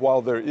grows. And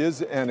while there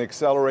is an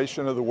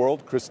acceleration of the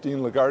world,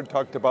 Christine Lagarde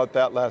talked about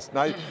that last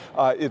night,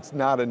 it's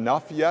not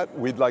enough yet.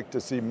 We'd like to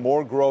see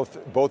more growth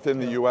both in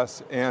the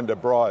U.S. and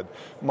abroad.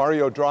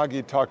 Mario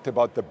Draghi talked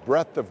about the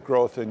breadth of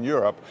growth in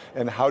Europe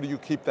and how do you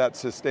keep that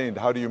sustained?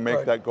 How do you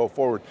make that go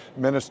forward?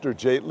 Minister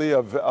Jaitley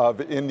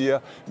of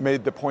India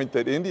made the point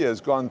that India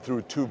has gone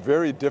through two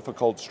very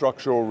difficult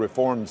structural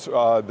reforms,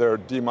 their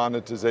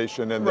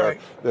demonetization and their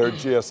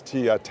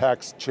GST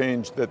tax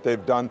change that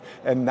they've done,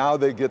 and now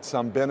they get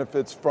some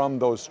benefits from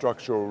those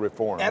structural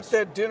reforms. At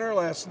that dinner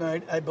last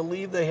night, I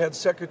believe they had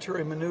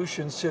Secretary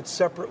Mnuchin sit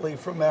separately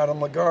from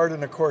Madame Lagarde,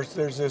 and of course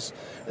there's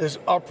this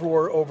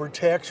uproar over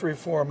tax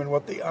reform and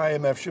what the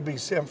IMF should be.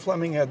 Sam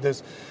Fleming had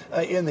this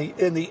in the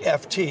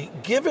FT.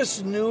 Give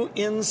us new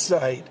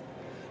insight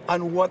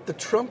on what the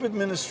Trump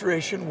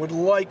administration would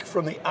like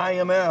from the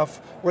IMF,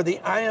 where the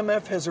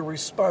IMF has a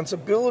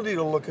responsibility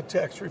to look at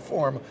tax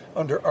reform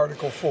under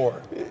Article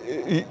 4.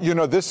 You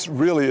know, this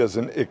really is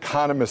an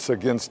economists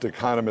against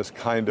economists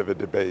kind of a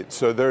debate.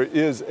 So there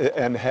is,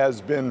 and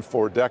has been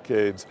for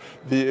decades,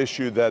 the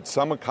issue that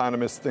some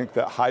economists think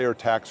that higher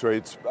tax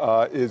rates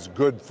is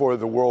good for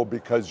the world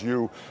because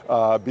you're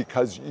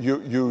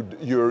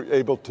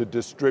able to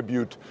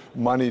distribute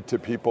money to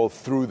people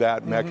through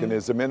that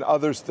mechanism. And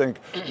others think,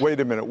 wait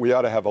a minute, we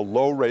ought to have a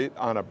low rate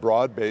on a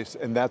broad base,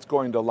 and that's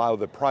going to allow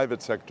the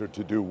private sector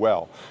to do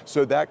well.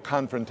 So that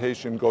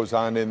confrontation goes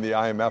on in the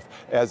IMF.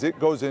 As it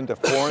goes into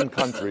foreign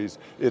countries,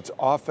 it's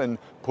often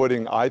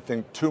putting, I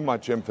think, too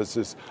much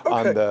emphasis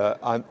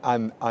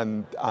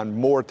on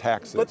more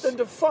taxes. But then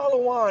to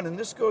follow on, and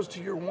this goes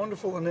to your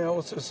wonderful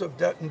analysis of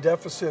debt and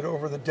deficit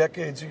over the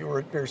decades you were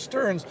at Bear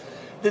Stearns,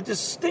 the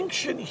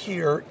distinction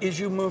here is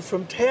you move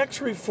from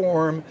tax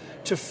reform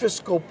to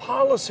fiscal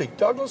policy.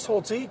 Douglas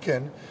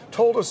Holtz-Eakin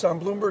told us on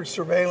Bloomberg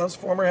Surveillance,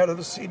 former head of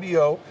the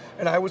CBO,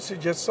 and I would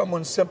suggest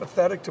someone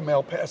sympathetic to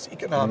Malpass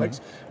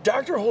economics,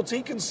 Dr.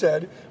 Holtz-Eakin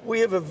said, we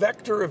have a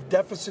vector of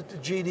deficit to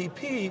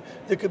GDP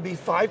that could be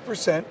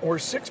 5% or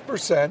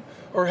 6%,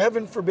 or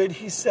heaven forbid,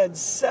 he said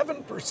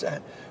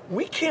 7%.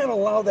 We can't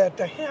allow that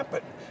to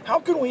happen. How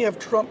can we have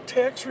Trump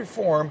tax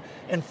reform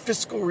and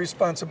fiscal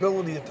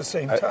responsibility at the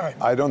same time?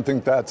 I don't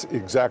think that's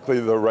exactly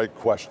the right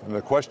question.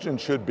 The question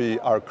should be,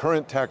 our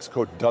current tax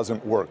code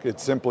doesn't work. It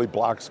simply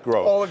blocks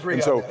growth. All agree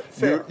and on so that.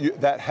 Fair.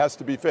 That has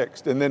to be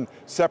fixed. And then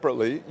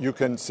separately, you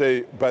can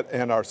say,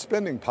 and our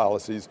spending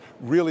policies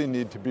really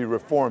need to be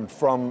reformed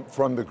from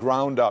the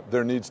ground up.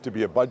 There needs to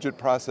be a budget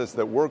process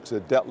that works,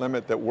 a debt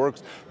limit that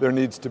works. There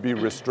needs to be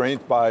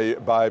restraint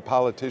by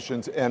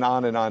politicians, and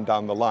on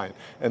down the line.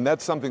 And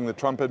that's something the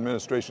Trump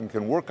administration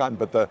can work on,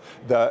 but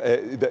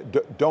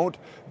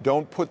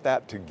don't put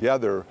that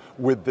together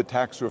with the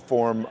tax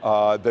reform.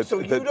 So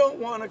you don't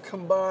want to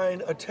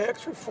combine a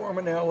tax reform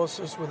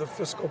analysis with a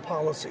fiscal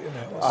policy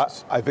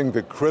analysis? I think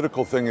the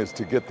critical thing is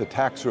to get the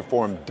tax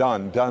reform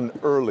done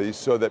early,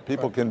 so that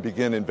people can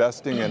begin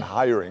investing and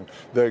hiring.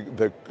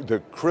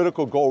 The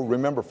critical goal,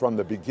 remember, from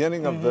the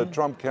beginning of the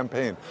Trump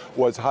campaign,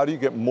 was how do you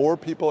get more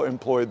people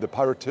employed, the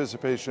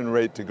participation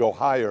rate to go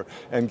higher,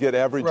 and get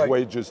average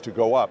wages to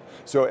go up.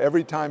 So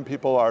every time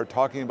people are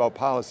talking about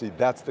policy,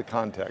 that's the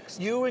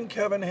context. You and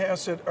Kevin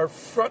Hassett are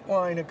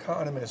frontline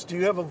economists. Do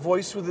you have a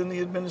voice within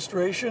the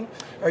administration?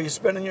 Are you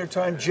spending your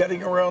time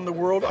jetting around the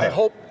world? I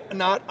hope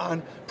not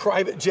on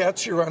private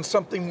jets. You're on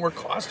something more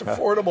cost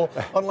affordable,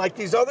 unlike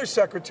these other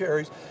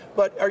secretaries.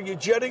 But are you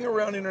jetting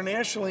around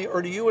internationally,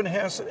 or do you and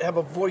Hassett have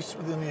a voice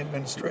within the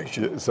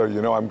administration? So,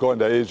 I'm going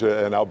to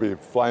Asia, and I'll be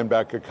flying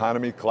back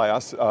economy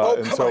class.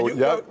 Malpass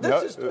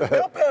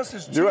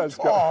is too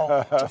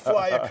tall to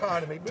fly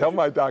economy. Tell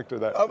my doctor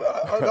that.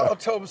 I'll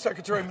tell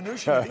Secretary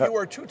Mnuchin that you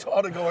are too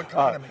tall to go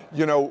economy.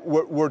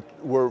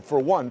 We're for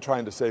one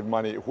trying to save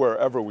money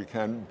wherever we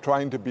can,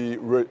 trying to be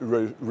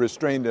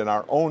restrained in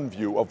our own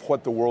view of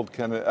what the world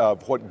can,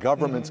 of what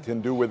governments can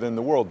do within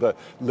the world.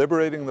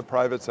 Liberating the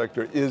private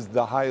sector is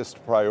the highest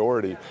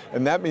priority,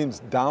 and that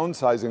means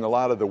downsizing a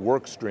lot of the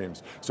work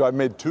streams. So I've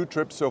made 2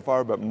 trips so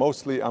far, but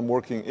mostly I'm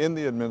working in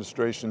the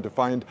administration to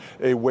find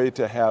a way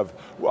to have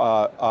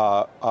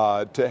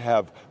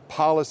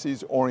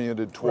policies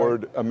oriented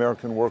toward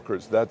American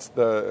workers.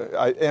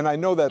 And I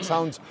know that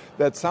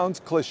sounds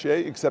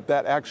cliche, except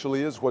that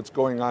actually is what's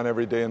going on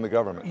every day in the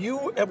government.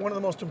 You have one of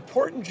the most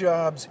important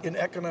jobs in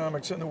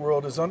economics in the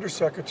world as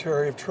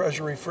Undersecretary of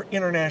Treasury for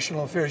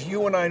International Affairs.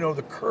 You and I know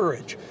the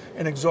courage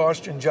and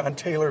exhaustion John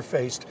Taylor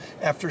faced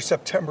after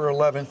September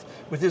 11th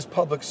with his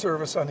public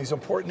service on these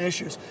important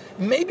issues.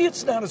 Maybe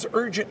it's not as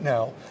urgent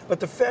now, but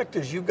the fact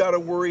is you've got to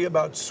worry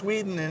about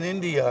Sweden and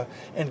India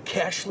and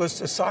cashless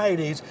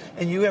societies,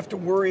 and you have to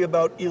worry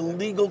about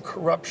illegal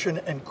corruption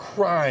and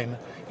crime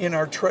in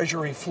our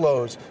Treasury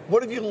flows.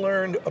 What have you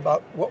learned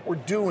about what we're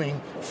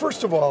doing,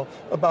 first of all,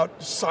 about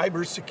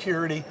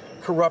cybersecurity,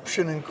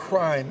 corruption, and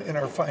crime in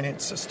our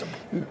finance system?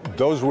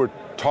 Those were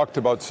talked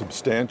about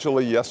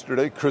substantially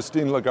yesterday.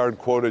 Christine Lagarde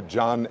quoted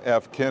John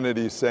F.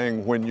 Kennedy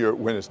saying, when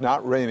it's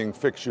not raining,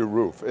 fix your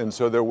roof. And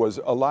so there was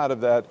a lot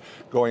of that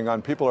going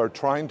on. People are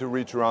trying to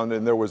reach around,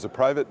 and there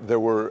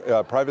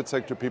were private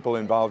sector people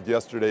involved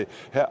yesterday,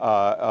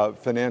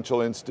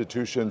 financial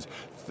institutions,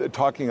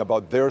 talking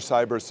about their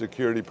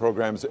cybersecurity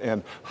programs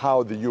and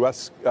how the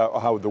U.S.,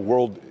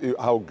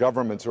 how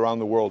governments around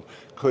the world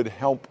could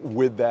help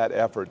with that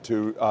effort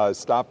to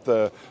stop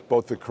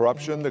both the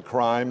corruption, the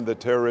crime, the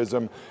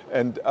terrorism.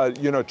 And,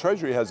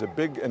 Treasury has a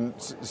big, and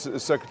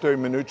Secretary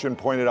Mnuchin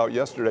pointed out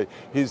yesterday,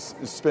 he's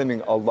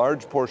spending a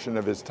large portion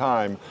of his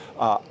time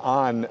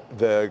on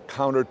the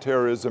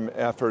counterterrorism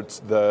efforts,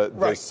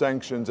 the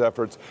sanctions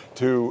efforts.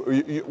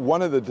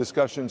 One of the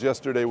discussions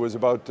yesterday was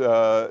about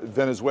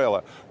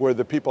Venezuela, where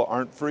the people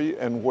aren't free,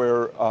 and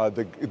where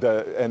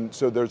and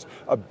so there's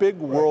a big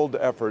world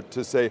effort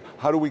to say,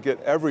 how do we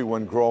get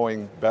everyone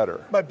growing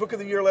better? My book of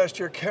the year last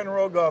year, Ken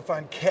Rogoff,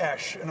 on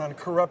cash and on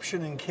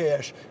corruption in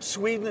cash.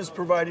 Sweden is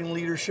providing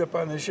leadership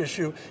on this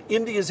issue.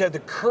 India's had the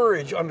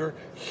courage under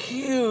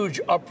huge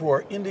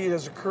uproar. India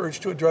has the courage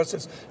to address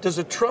this. Does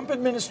the Trump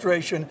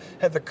administration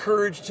have the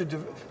courage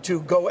to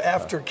go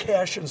after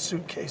cash in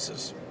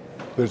suitcases?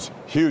 There's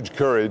huge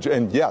courage,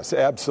 and yes,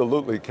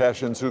 absolutely,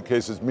 cash in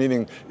suitcases,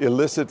 meaning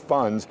illicit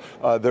funds.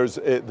 There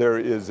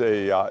is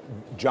a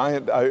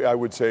giant, I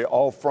would say,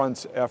 all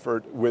fronts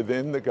effort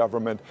within the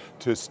government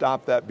to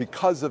stop that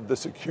because of the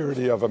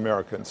security of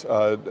Americans.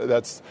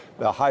 That's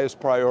the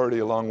highest priority,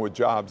 along with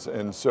jobs,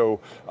 and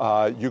so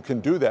you can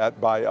do that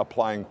by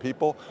applying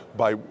people.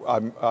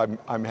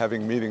 I'm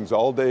having meetings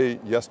all day,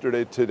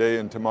 yesterday, today,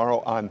 and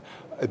tomorrow on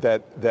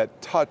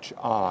that touch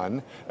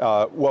on,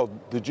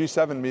 the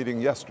G7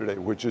 meeting yesterday,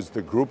 which is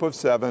the group of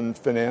 7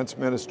 finance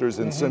ministers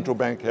and central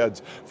bank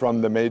heads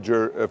from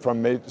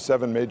the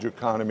 7 major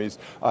economies,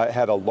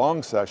 had a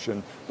long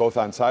session both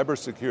on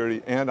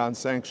cybersecurity and on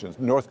sanctions.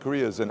 North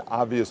Korea is an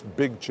obvious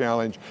big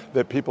challenge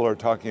that people are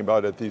talking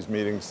about at these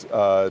meetings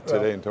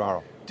today and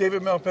tomorrow.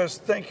 David Malpass,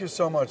 thank you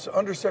so much.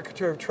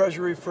 Undersecretary of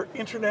Treasury for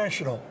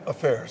International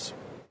Affairs.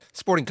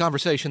 Sporting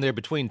conversation there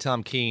between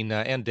Tom Keene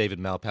and David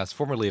Malpass,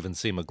 formerly of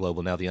Encima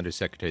Global, now the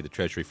Undersecretary of the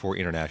Treasury for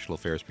International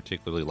Affairs.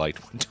 Particularly liked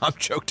when Tom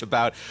joked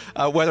about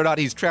whether or not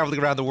he's traveling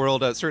around the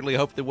world. Certainly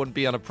hoped it wouldn't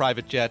be on a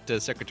private jet.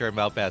 Undersecretary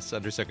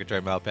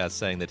Malpass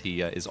saying that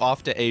he is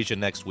off to Asia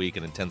next week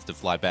and intends to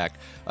fly back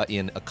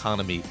in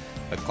economy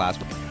class.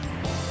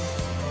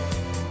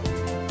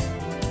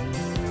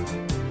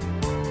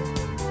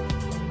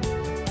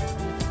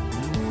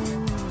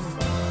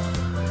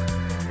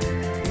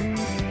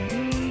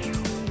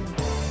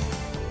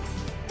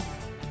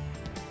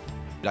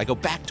 I go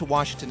back to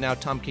Washington now.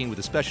 Tom Keene with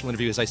a special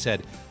interview, as I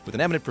said, with an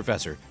eminent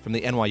professor from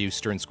the NYU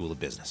Stern School of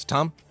Business.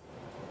 Tom?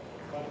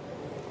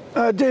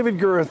 David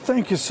Gura,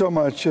 thank you so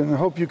much, and I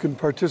hope you can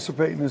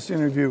participate in this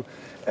interview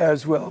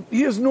as well.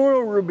 He is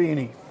Nouriel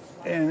Roubini,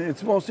 and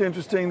it's most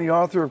interesting, the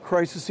author of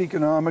Crisis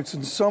Economics,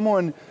 and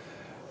someone,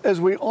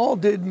 as we all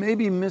did,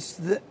 maybe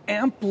missed the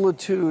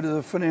amplitude of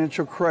the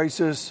financial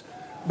crisis,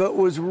 but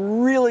was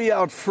really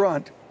out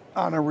front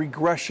on a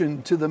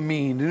regression to the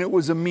mean. And it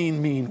was a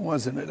mean,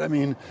 wasn't it? I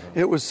mean,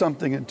 it was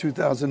something in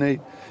 2008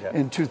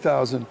 and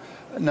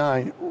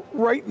 2009.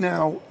 Right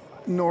now,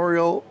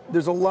 Nouriel,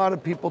 there's a lot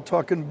of people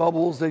talking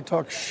bubbles. They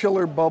talk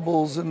Schiller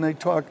bubbles and they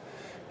talk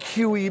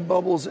QE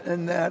bubbles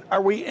and that.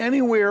 Are we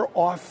anywhere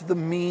off the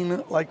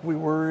mean like we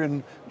were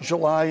in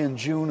July and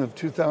June of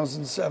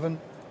 2007?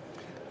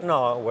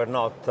 No, we're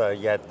not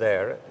yet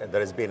there.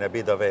 There has been a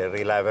bit of a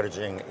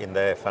releveraging in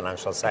the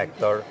financial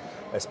sector,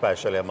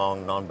 especially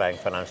among non-bank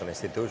financial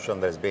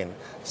institutions. There's been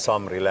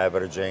some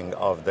releveraging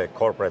of the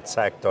corporate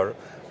sector.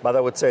 But I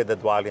would say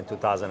that while in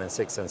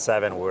 2006 and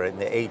 2007 we were in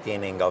the 8th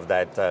inning of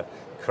that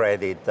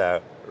credit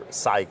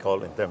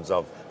cycle in terms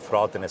of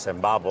frothiness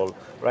and bubble,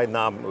 right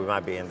now we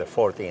might be in the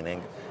 4th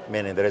inning,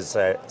 meaning there is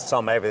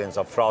some evidence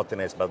of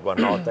frothiness, but we're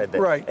not at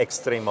the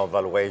extreme of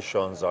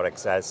valuations or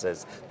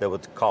excesses that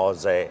would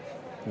cause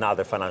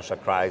another financial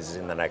crisis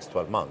in the next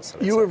 12 months.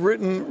 You have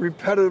written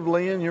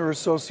repetitively, and you're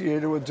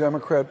associated with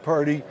Democrat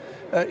Party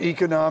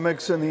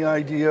economics and the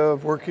idea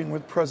of working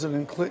with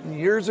President Clinton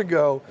years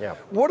ago. Yeah.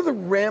 What are the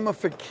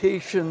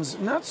ramifications,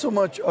 not so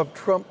much of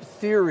Trump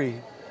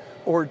theory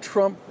or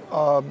Trump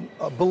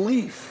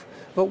belief,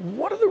 but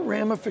what are the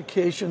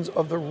ramifications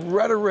of the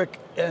rhetoric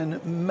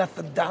and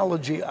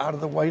methodology out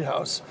of the White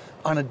House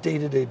on a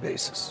day-to-day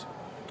basis?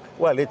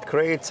 Well, it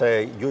creates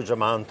a huge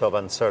amount of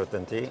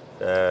uncertainty,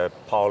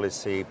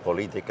 policy,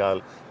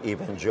 political,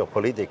 even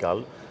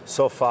geopolitical.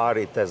 So far,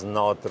 it has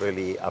not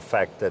really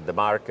affected the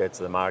markets.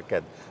 The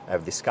market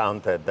have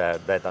discounted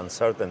that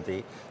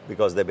uncertainty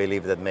because they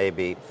believe that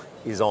maybe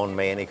his own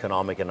main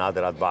economic and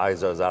other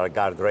advisors are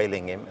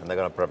guardrailing him and they're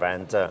going to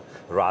prevent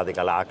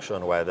radical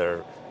action,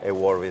 whether a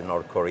war with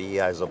North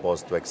Korea as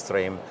opposed to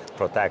extreme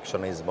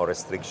protectionism or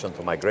restriction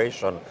to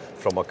migration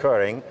from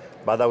occurring.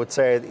 But I would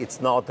say it's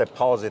not a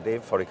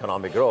positive for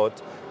economic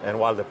growth. And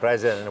while the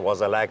president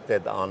was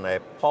elected on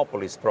a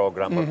populist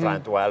program of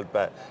trying to help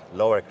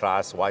lower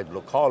class, white,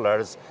 blue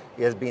collars,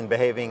 he has been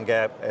behaving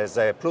as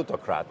a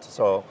plutocrat.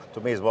 So to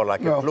me, it's more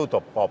like a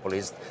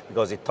Pluto-populist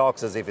because he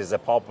talks as if he's a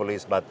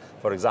populist, but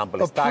for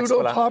example, his tax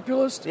plan... A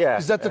Pluto-populist? Yeah.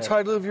 Is that the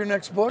title of your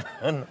next book?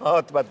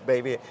 Not, but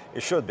maybe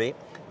it should be,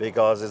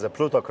 because he's a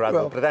plutocrat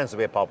who pretends to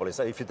be a populist.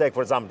 If you take,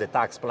 for example, the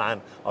tax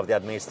plan of the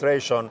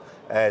administration,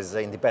 as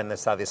independent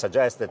studies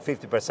suggested,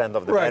 50%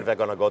 of the benefits are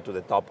going to go to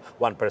the top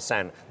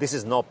 1%. This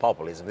is no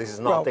populism. This is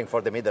nothing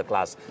for the middle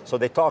class. So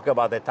they talk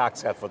about the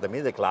tax cut for the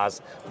middle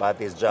class,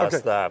 but it's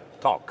just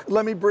talk.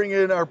 Let me bring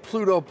in our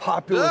Pluto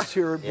populist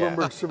here at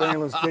Bloomberg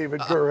Surveillance, David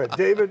Gura.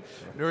 David?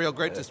 Nouriel,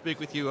 great to speak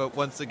with you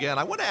once again.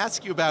 I want to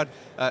ask you about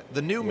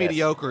the new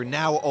mediocre,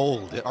 now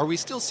old. Are we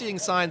still seeing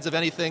signs of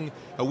anything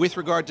with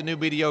regard to new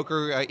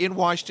mediocre in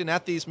Washington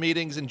at these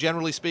meetings and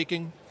generally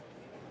speaking?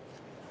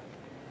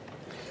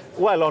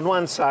 Well, on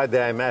one side, the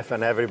IMF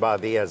and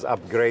everybody has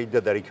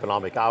upgraded their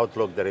economic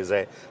outlook. There is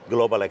a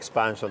global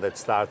expansion that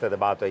started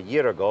about a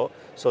year ago,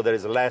 so there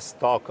is less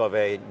talk of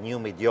a new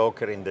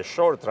mediocre in the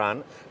short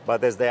run.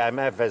 But as the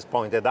IMF has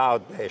pointed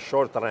out, the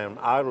short-term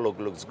outlook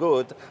looks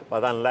good,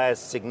 but unless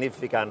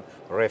significant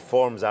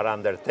reforms are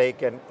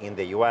undertaken in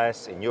the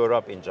US, in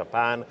Europe, in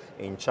Japan,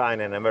 in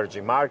China, and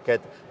emerging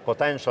markets,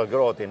 potential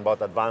growth in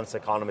both advanced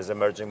economies and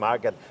emerging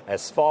markets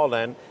has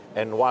fallen.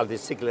 And while the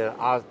cyclical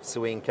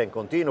upswing can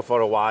continue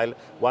for a while,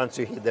 once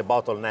you hit the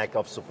bottleneck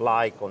of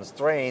supply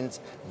constraints,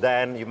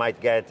 then you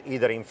might get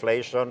either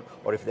inflation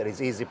or, if there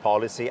is easy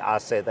policy,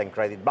 asset and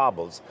credit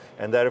bubbles.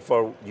 And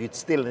therefore, you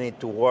still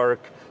need to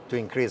work to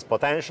increase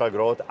potential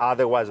growth.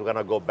 Otherwise, we're going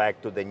to go back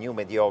to the new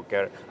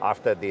mediocre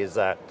after this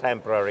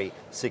temporary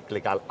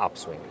cyclical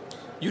upswing.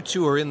 You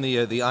two are in the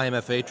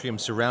IMF atrium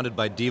surrounded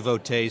by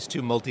devotees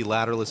to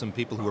multilateralism,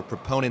 people who are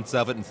proponents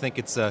of it and think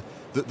it's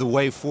the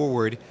way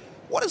forward.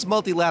 What does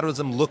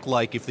multilateralism look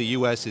like if the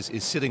U.S.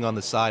 is sitting on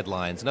the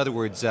sidelines? In other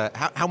words,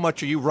 how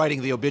much are you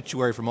writing the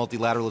obituary for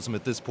multilateralism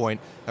at this point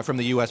from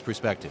the U.S.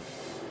 perspective?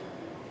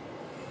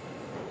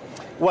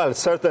 Well,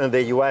 certainly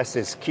the U.S.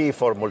 is key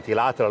for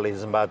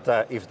multilateralism,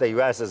 but if the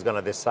U.S. is going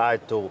to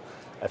decide to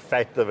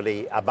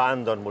effectively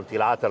abandon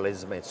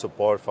multilateralism in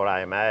support for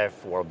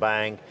IMF, World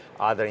Bank,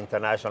 other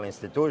international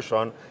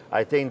institutions,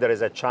 I think there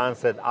is a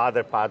chance that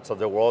other parts of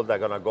the world are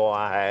going to go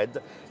ahead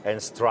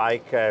and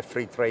strike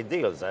free trade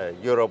deals.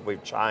 Europe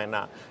with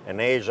China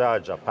and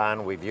Asia,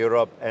 Japan with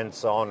Europe, and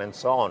so on and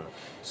so on.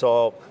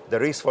 So the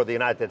risk for the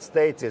United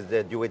States is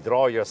that you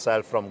withdraw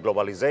yourself from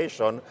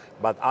globalization,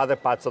 but other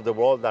parts of the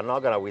world are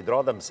not going to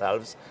withdraw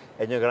themselves,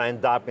 and you're going to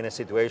end up in a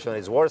situation that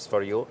is worse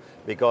for you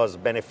because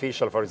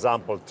beneficial, for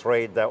example,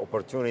 trade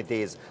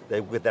opportunities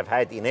that we would have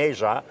had in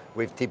Asia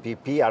with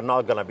TPP are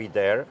not going to be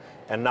there.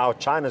 And now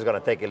China is going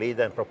to take a lead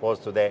and propose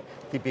to the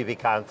TPP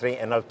country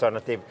an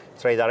alternative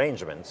trade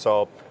arrangement.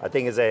 So I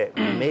think it's a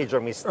major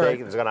mistake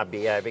that's going to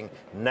be having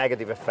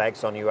negative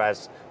effects on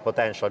U.S.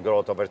 potential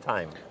growth over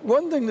time.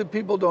 One thing that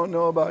people don't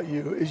know about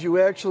you is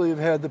you actually have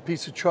had the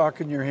piece of chalk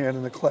in your hand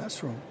in the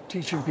classroom,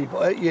 teaching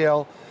people at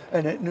Yale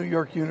and at New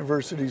York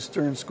University's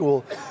Stern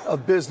School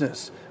of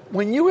Business.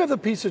 When you have the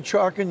piece of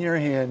chalk in your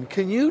hand,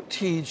 can you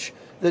teach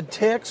that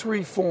tax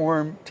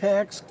reform,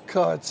 tax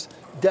cuts,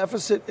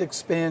 deficit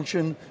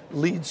expansion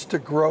leads to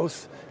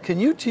growth? Can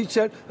you teach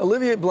that?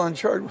 Olivier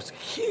Blanchard was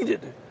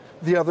heated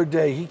the other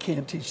day. He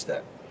can't teach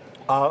that.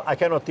 I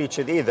cannot teach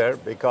it either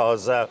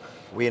because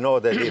we know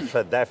that if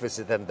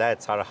deficit and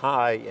debts are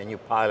high and you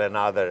pile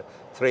another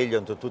 $1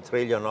 trillion to $2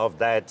 trillion of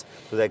debt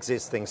to the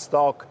existing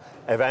stock,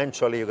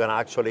 eventually you're going to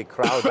actually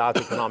crowd out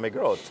economic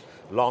growth.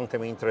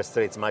 Long-term interest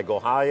rates might go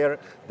higher,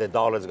 the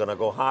dollar is going to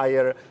go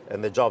higher,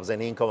 and the jobs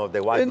and income of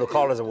the white blue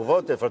collars who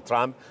voted for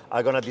Trump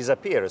are going to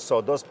disappear.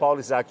 So those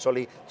policies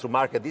actually, through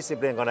market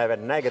discipline, are going to have a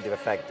negative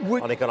effect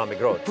on economic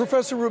growth.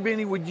 Professor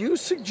Roubini, would you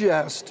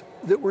suggest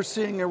that we're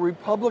seeing a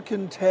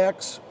Republican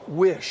tax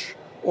wish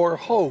or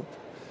hope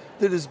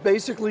that is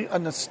basically a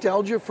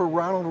nostalgia for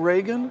Ronald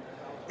Reagan,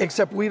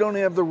 except we don't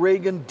have the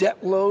Reagan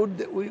debt load,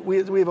 that we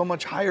have a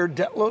much higher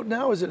debt load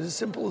now? Is it as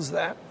simple as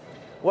that?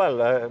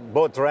 Well,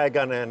 both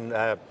Reagan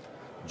and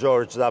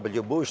George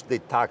W. Bush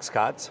did tax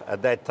cuts.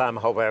 At that time,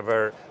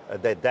 however,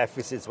 the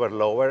deficits were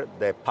lower,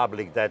 the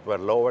public debt were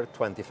lower,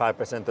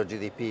 25% of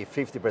GDP,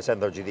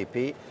 50% of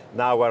GDP.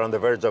 Now we're on the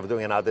verge of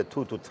doing another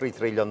 $2 to $3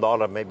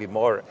 trillion, maybe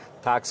more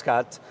tax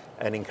cuts,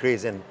 an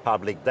increase in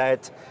public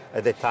debt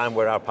at the time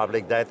where our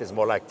public debt is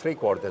more like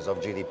 3/4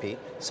 of GDP,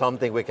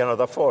 something we cannot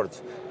afford.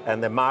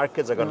 And the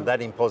markets are going to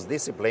then impose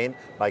discipline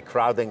by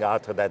crowding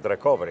out that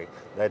recovery.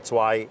 That's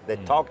why they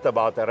talked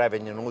about a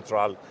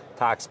revenue-neutral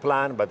tax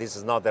plan, but this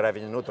is not a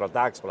revenue-neutral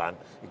tax plan.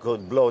 It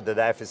could blow the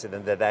deficit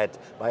and the debt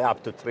by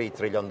up to $3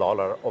 trillion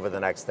over the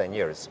next 10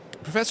 years.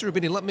 Professor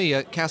Roubini, let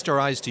me cast our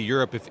eyes to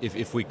Europe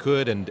if we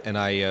could. And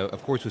I,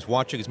 of course, was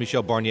watching as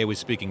Michel Barnier was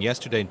speaking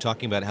yesterday and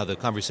talking about how the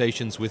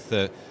conversations with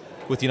the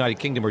United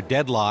Kingdom are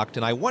deadlocked.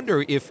 And I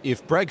wonder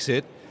if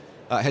Brexit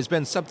has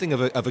been something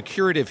of a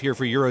curative here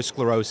for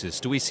Eurosclerosis.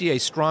 Do we see a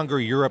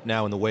stronger Europe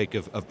now in the wake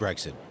of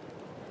Brexit?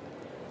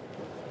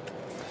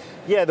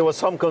 Yeah, there was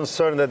some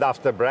concern that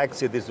after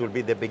Brexit, this will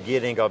be the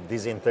beginning of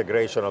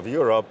disintegration of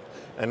Europe.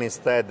 And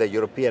instead, the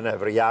Europeans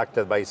have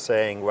reacted by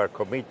saying we're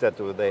committed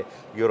to the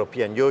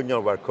European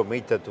Union, we're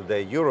committed to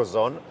the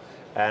Eurozone.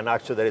 And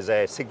actually, there is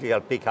a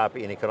cyclical pickup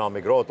in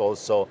economic growth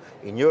also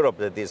in Europe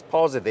that is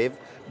positive.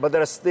 But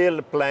there are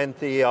still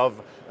plenty of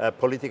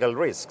political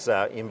risks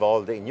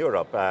involved in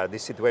Europe.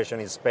 This situation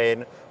in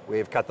Spain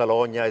with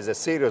Catalonia is a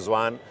serious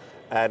one.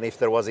 And if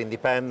there was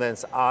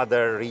independence,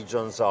 other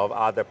regions of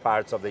other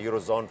parts of the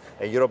Eurozone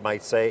and Europe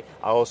might say,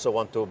 I also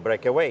want to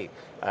break away.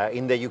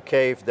 In the UK,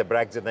 if the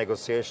Brexit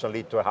negotiation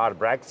lead to a hard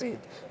Brexit,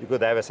 you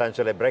could have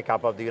essentially a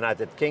breakup of the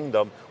United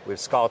Kingdom with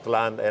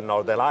Scotland and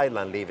Northern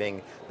Ireland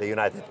leaving the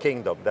United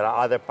Kingdom. There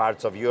are other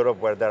parts of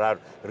Europe where there are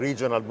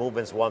regional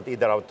movements who want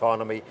either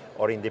autonomy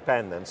or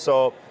independence.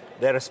 So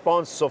the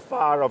response so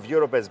far of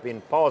Europe has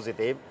been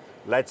positive.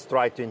 Let's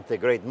try to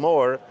integrate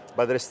more,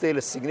 but there's still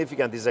a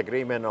significant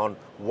disagreement on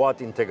what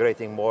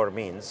integrating more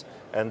means,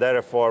 and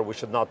therefore we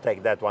should not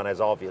take that one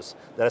as obvious.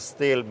 There's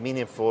still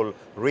meaningful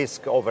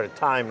risk over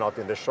time, not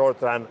in the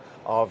short run,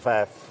 of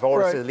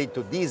forces lead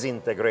to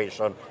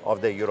disintegration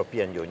of the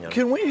European Union.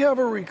 Can we have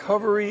a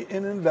recovery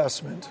in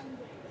investment?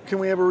 Can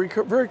we have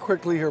very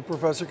quickly here,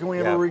 Professor, can we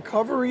have a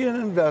recovery in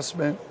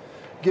investment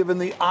given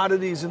the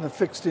oddities in the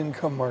fixed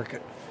income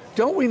market?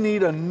 Don't we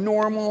need a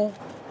normal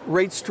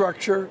rate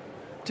structure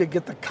to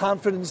get the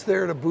confidence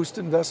there to boost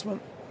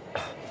investment?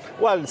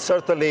 Well,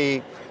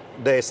 certainly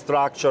the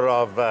structure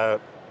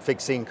of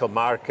fixed income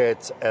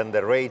markets and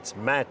the rates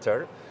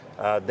matter.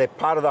 The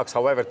paradox,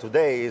 however,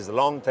 today is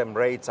long-term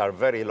rates are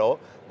very low.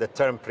 The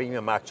term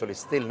premium actually is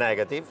still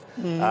negative.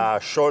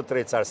 Short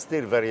rates are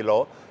still very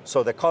low.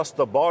 So the cost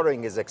of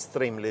borrowing is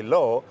extremely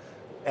low.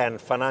 and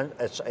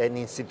an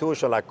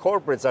institution like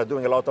corporates are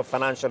doing a lot of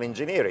financial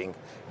engineering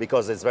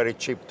because it's very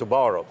cheap to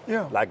borrow,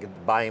 like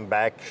buying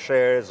back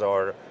shares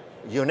or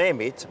you name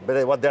it,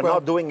 but what they're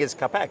not doing is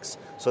capex.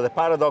 So the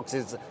paradox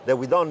is that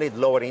we don't need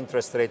lower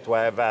interest rate to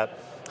have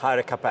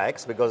higher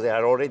capex because they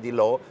are already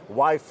low.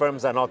 Why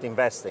firms are not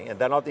investing? And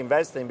they're not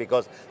investing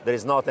because there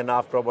is not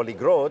enough probably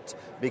growth,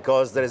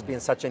 because there has been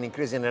such an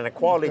increase in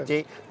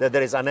inequality that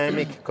there is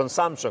anemic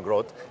consumption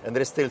growth and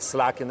there is still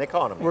slack in the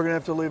economy. We're going to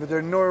have to leave it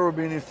there. Nouriel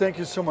Roubini, thank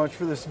you so much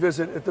for this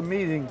visit at the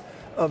meeting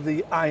of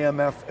the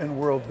IMF and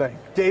World Bank.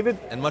 David?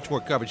 And much more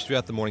coverage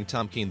throughout the morning.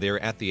 Tom Keene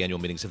there at the annual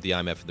meetings of the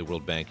IMF and the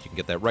World Bank. You can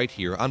get that right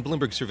here on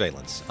Bloomberg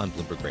Surveillance on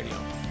Bloomberg Radio.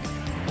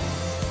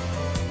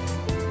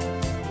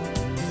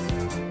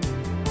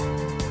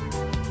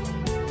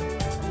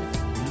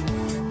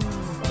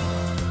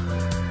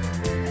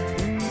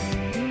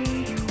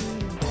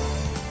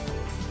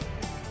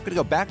 I'm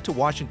going to go back to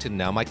Washington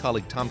now. My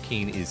colleague Tom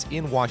Keene is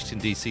in Washington,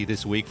 D.C.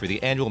 this week for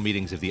the annual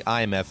meetings of the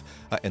IMF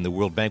and the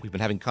World Bank. We've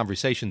been having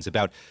conversations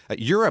about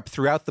Europe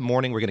throughout the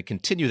morning. We're going to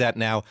continue that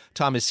now.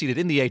 Tom is seated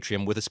in the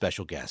atrium with a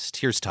special guest.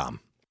 Here's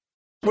Tom.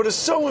 What is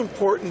so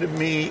important to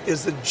me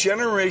is the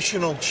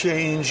generational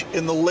change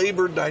in the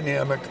labor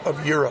dynamic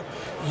of Europe.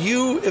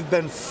 You have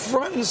been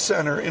front and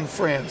center in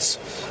France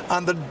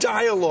on the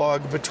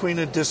dialogue between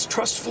a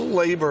distrustful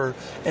labor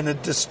and a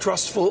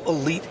distrustful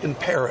elite in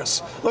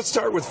Paris. Let's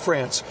start with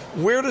France.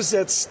 Where does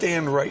that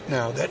stand right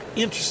now, that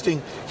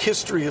interesting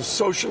history of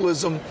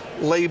socialism,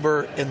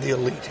 labor, and the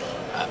elite?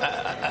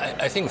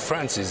 I think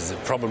France is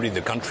probably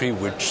the country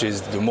which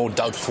is the more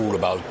doubtful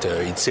about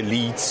its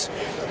elites,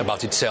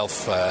 about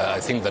itself. I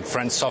think that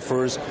France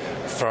suffers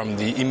from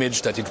the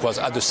image that it was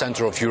at the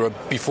center of Europe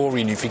before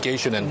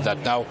reunification and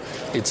that now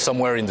it's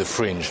somewhere in the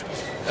fringe.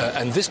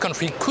 And this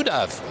country could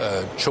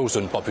have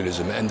chosen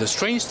populism. And the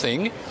strange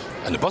thing,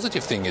 and the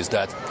positive thing, is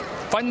that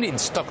finally it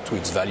stuck to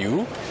its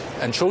value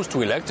and chose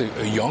to elect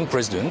a young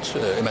president,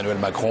 Emmanuel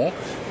Macron,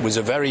 with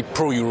a very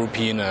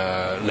pro-European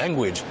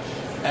language.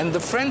 And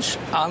the French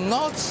are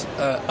not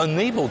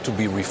unable to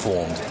be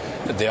reformed.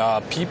 There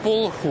are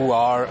people who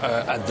are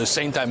at the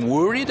same time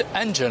worried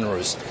and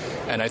generous.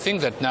 And I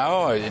think that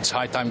now it's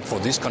high time for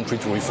this country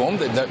to reform.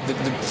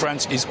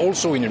 France is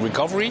also in a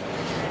recovery.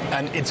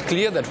 And it's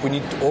clear that we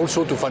need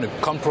also to find a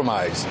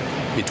compromise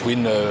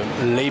between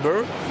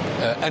labor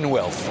and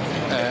wealth.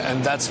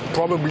 And that's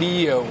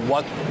probably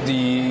what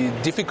the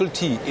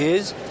difficulty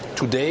is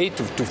today,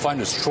 to find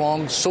a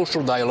strong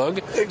social dialogue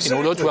in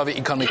order to have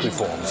economic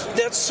reforms.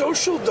 That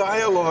social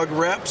dialogue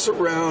wraps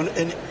around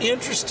an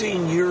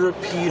interesting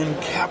European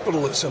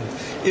capitalism.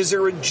 Is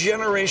there a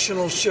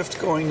generational shift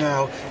going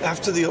now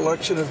after the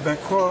election of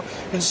Macron?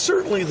 And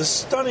certainly the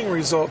stunning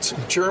results in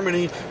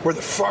Germany, where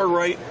the far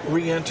right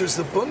re-enters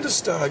the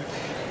Bundestag.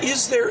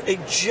 Is there a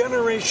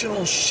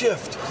generational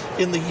shift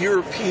in the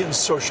European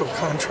social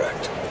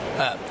contract?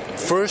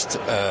 First,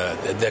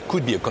 there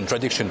could be a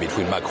contradiction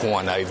between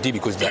Macron and AfD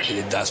because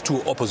there's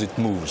two opposite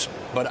moves.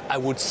 But I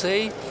would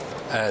say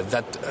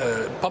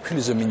that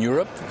populism in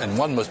Europe, and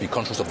one must be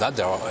conscious of that,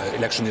 there are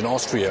elections in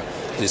Austria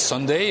this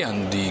Sunday,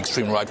 and the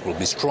extreme right will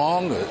be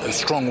strong, a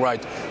strong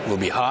right will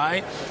be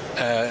high.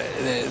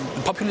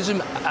 Populism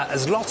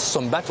has lost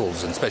some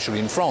battles, especially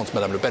in France.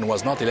 Madame Le Pen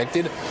was not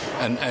elected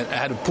and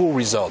had a poor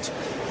result.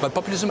 But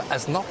populism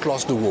has not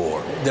lost the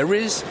war. There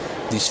is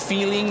this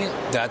feeling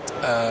that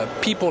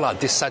people are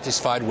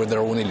dissatisfied with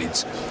their own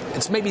elites.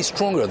 It's maybe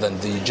stronger than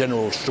the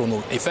general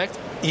Schoenel effect,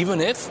 even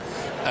if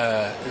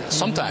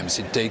sometimes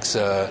it takes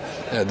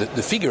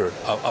the figure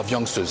of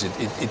youngsters.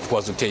 It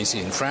was the case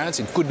in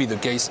France. It could be the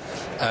case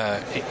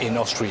in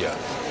Austria.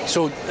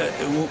 So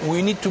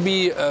we need to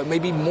be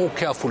maybe more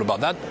careful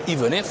about that,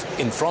 even if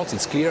in France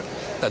it's clear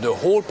that the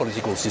whole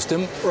political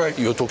system,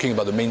 you're talking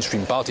about the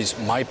mainstream parties,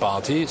 my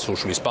party,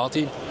 Socialist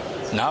Party,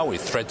 now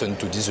is threatened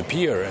to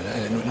disappear.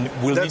 And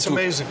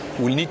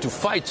we'll need to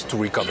fight to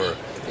recover.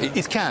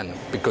 It can,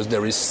 because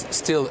there is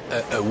still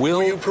a will.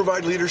 Will you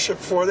provide leadership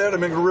for that?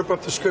 I'm going to rip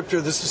up the script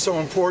here. This is so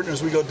important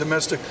as we go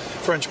domestic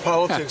French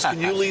politics. Can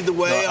you lead the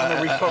way on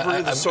the recovery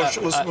of the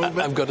socialist movement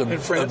I've got a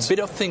bit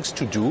of things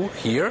to do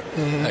here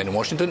in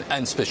Washington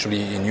and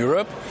especially in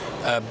Europe.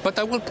 But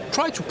I will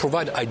try to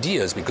provide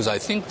ideas because I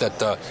think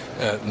that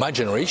my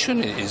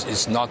generation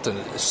is not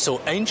so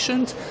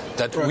ancient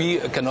that we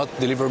cannot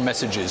deliver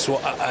messages.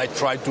 So I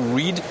try to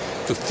read,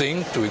 to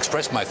think, to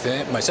express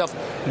myself.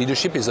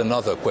 Leadership is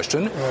another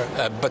question.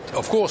 But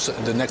of course,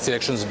 the next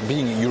elections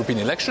being European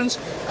elections,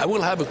 I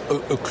will have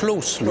a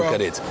close look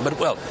at it. But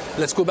well,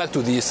 let's go back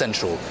to the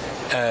essential.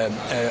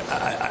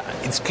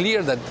 It's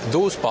clear that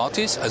those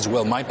parties, as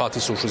well my party,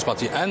 Socialist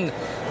Party, and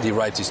the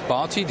Rightist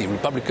Party, the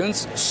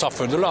Republicans,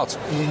 suffered a lot.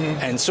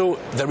 And so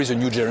there is a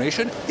new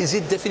generation. Is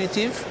it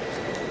definitive?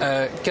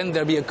 Can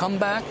there be a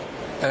comeback?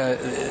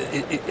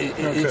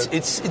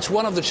 It's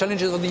one of the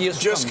challenges of the years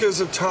to come. Just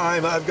because of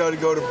time, I've got to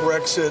go to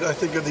Brexit. I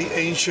think of the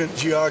ancient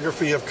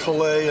geography of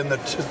Calais and the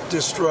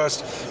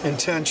distrust and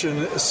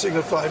tension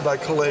signified by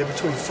Calais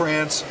between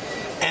France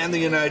and the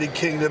United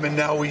Kingdom, and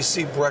now we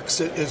see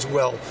Brexit as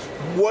well.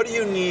 What do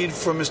you need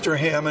from Mr.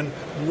 Hammond?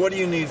 What do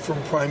you need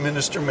from Prime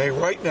Minister May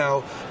right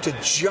now to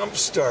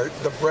jumpstart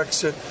the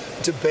Brexit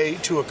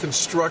debate to a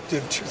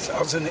constructive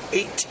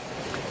 2008?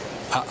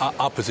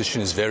 Our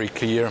position is very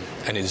clear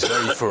and is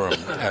very firm.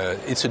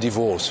 It's a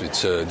divorce.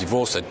 It's a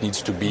divorce that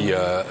needs to be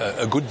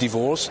a good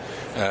divorce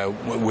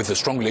with a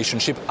strong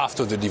relationship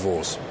after the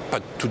divorce.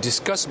 But to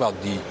discuss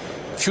about the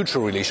future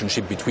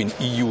relationship between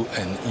EU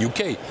and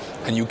UK,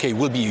 and UK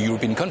will be a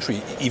European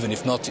country, even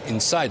if not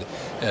inside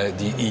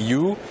the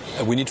EU,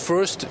 we need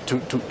first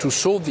to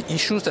solve the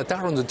issues that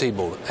are on the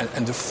table.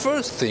 And the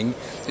first thing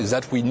is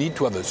that we need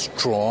to have a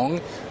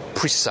strong,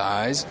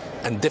 precise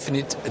and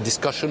definite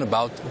discussion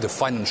about the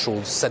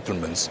financial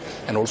settlements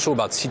and also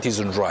about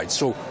citizens' rights.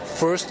 So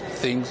first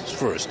things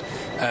first.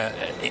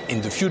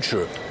 In the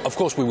future, of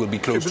course, we will be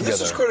close together.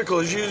 This is critical.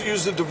 As you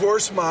use the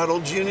divorce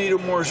model, do you need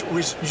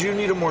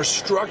a more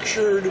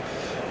structured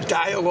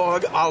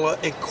dialogue a la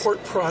a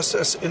court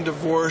process in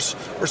divorce,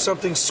 or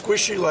something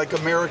squishy like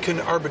American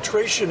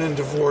arbitration in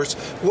divorce?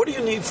 What do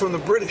you need from the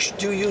British?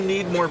 Do you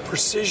need more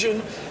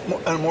precision,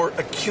 a more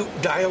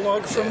acute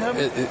dialogue from them?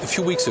 A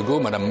few weeks ago,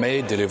 Madame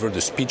May delivered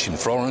a speech in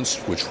Florence,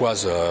 which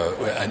was,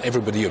 and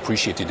everybody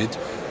appreciated it,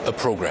 a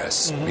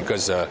progress,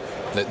 because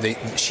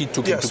she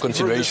took into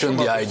consideration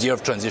the idea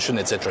of transition,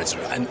 etc.,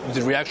 etc. And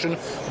the reaction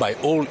by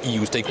all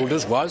EU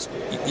stakeholders was,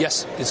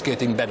 yes, it's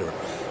getting better.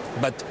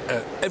 But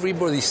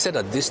everybody said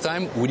at this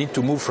time we need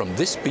to move from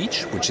this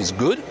speech, which is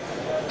good,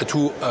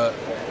 to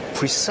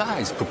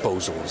precise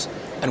proposals.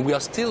 And we are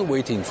still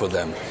waiting for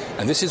them.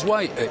 And this is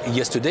why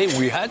yesterday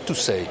we had to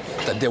say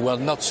that there was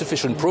not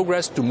sufficient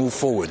progress to move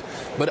forward.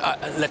 But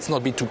let's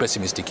not be too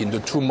pessimistic. In the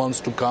 2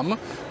 months to come,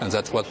 and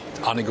that's what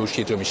our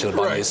negotiator Michel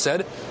Barnier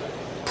said,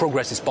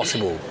 progress is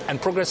possible,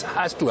 and progress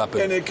has to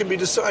happen. And it can be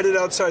decided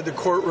outside the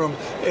courtroom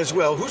as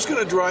well. Who's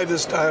going to drive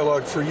this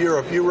dialogue for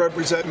Europe? You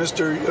represent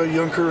Mr.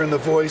 Juncker and the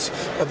voice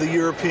of the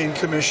European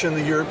Commission,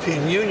 the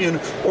European Union,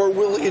 or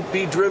will it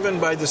be driven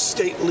by the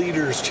state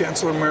leaders,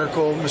 Chancellor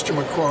Merkel, Mr.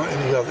 Macron, and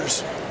the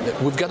others?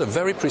 We've got a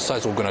very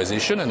precise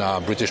organization, and our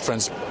British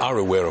friends are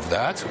aware of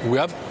that. We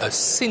have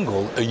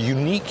a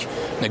unique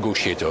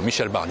negotiator,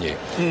 Michel Barnier.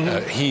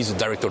 He's the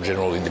Director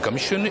General in the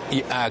Commission.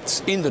 He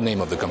acts in the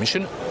name of the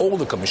Commission, all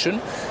the Commission.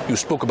 You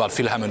spoke about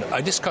Phil Hammond.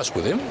 I discussed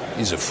with him.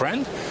 He's a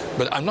friend,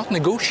 but I'm not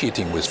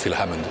negotiating with Phil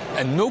Hammond,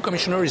 and no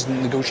commissioner is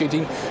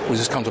negotiating with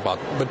his counterpart.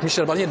 But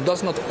Michel Barnier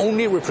does not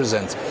only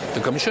represent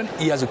the Commission,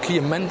 he has a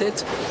clear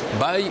mandate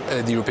by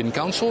the European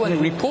Council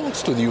and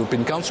reports to the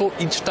European Council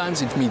each time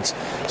it meets.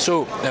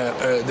 So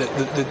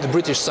the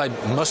British side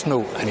must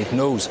know, and it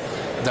knows,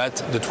 that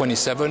the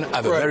 27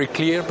 have a very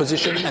clear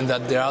position and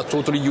that they are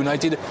totally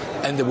united,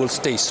 and they will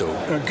stay so.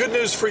 Good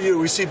news for you.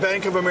 We see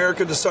Bank of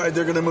America decide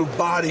they're going to move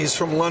bodies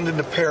from London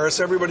to Paris.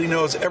 Everybody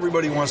knows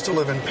everybody wants to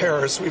live in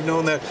Paris. We've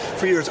known that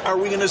for years. Are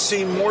we going to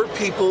see more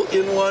people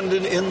in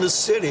London, in the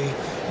city,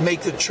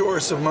 make the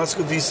choice of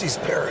Moscovici's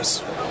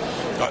Paris?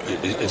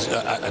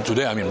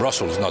 Today I'm in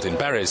Brussels, not in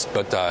Paris,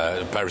 but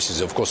Paris is,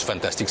 of course, a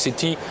fantastic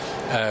city.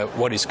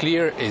 What is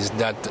clear is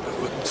that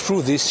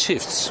through these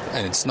shifts,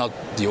 and it's not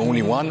the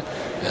only one,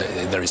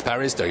 there is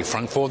Paris, there is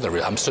Frankfurt, there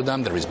is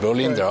Amsterdam, there is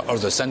Berlin, there are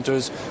other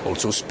centers,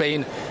 also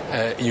Spain.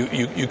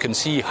 You can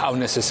see how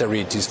necessary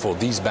it is for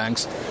these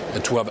banks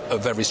to have a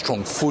very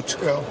strong foot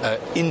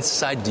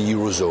inside the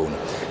Eurozone.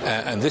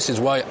 And this is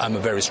why I'm a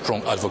very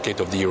strong advocate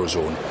of the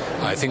Eurozone.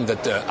 I think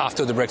that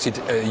after the Brexit,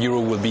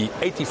 Euro will be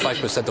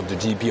 85% of the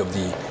GDP of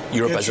the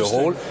Europe as a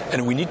whole,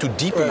 and we need to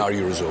deepen our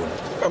Eurozone.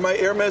 Are my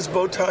Hermes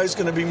bow ties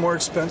going to be more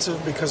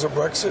expensive because of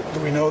Brexit? Do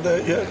we know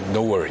that yet?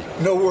 No worry.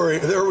 No worry.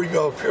 There we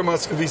go. Pierre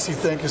Moscovici,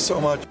 thank you so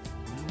much.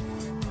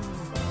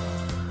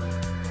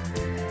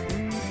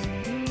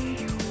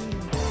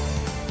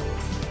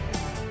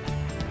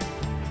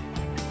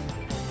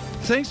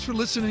 Thanks for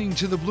listening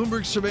to the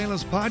Bloomberg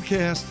Surveillance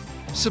Podcast.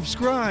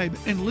 Subscribe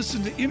and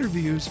listen to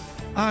interviews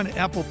on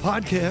Apple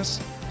Podcasts,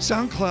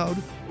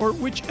 SoundCloud, or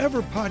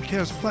whichever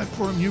podcast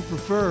platform you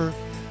prefer.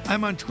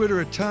 I'm on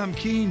Twitter at Tom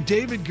Keene.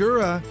 David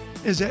Gura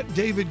is at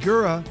David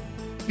Gura.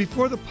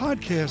 Before the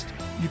podcast,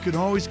 you can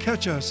always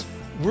catch us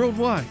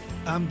worldwide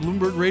on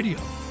Bloomberg Radio.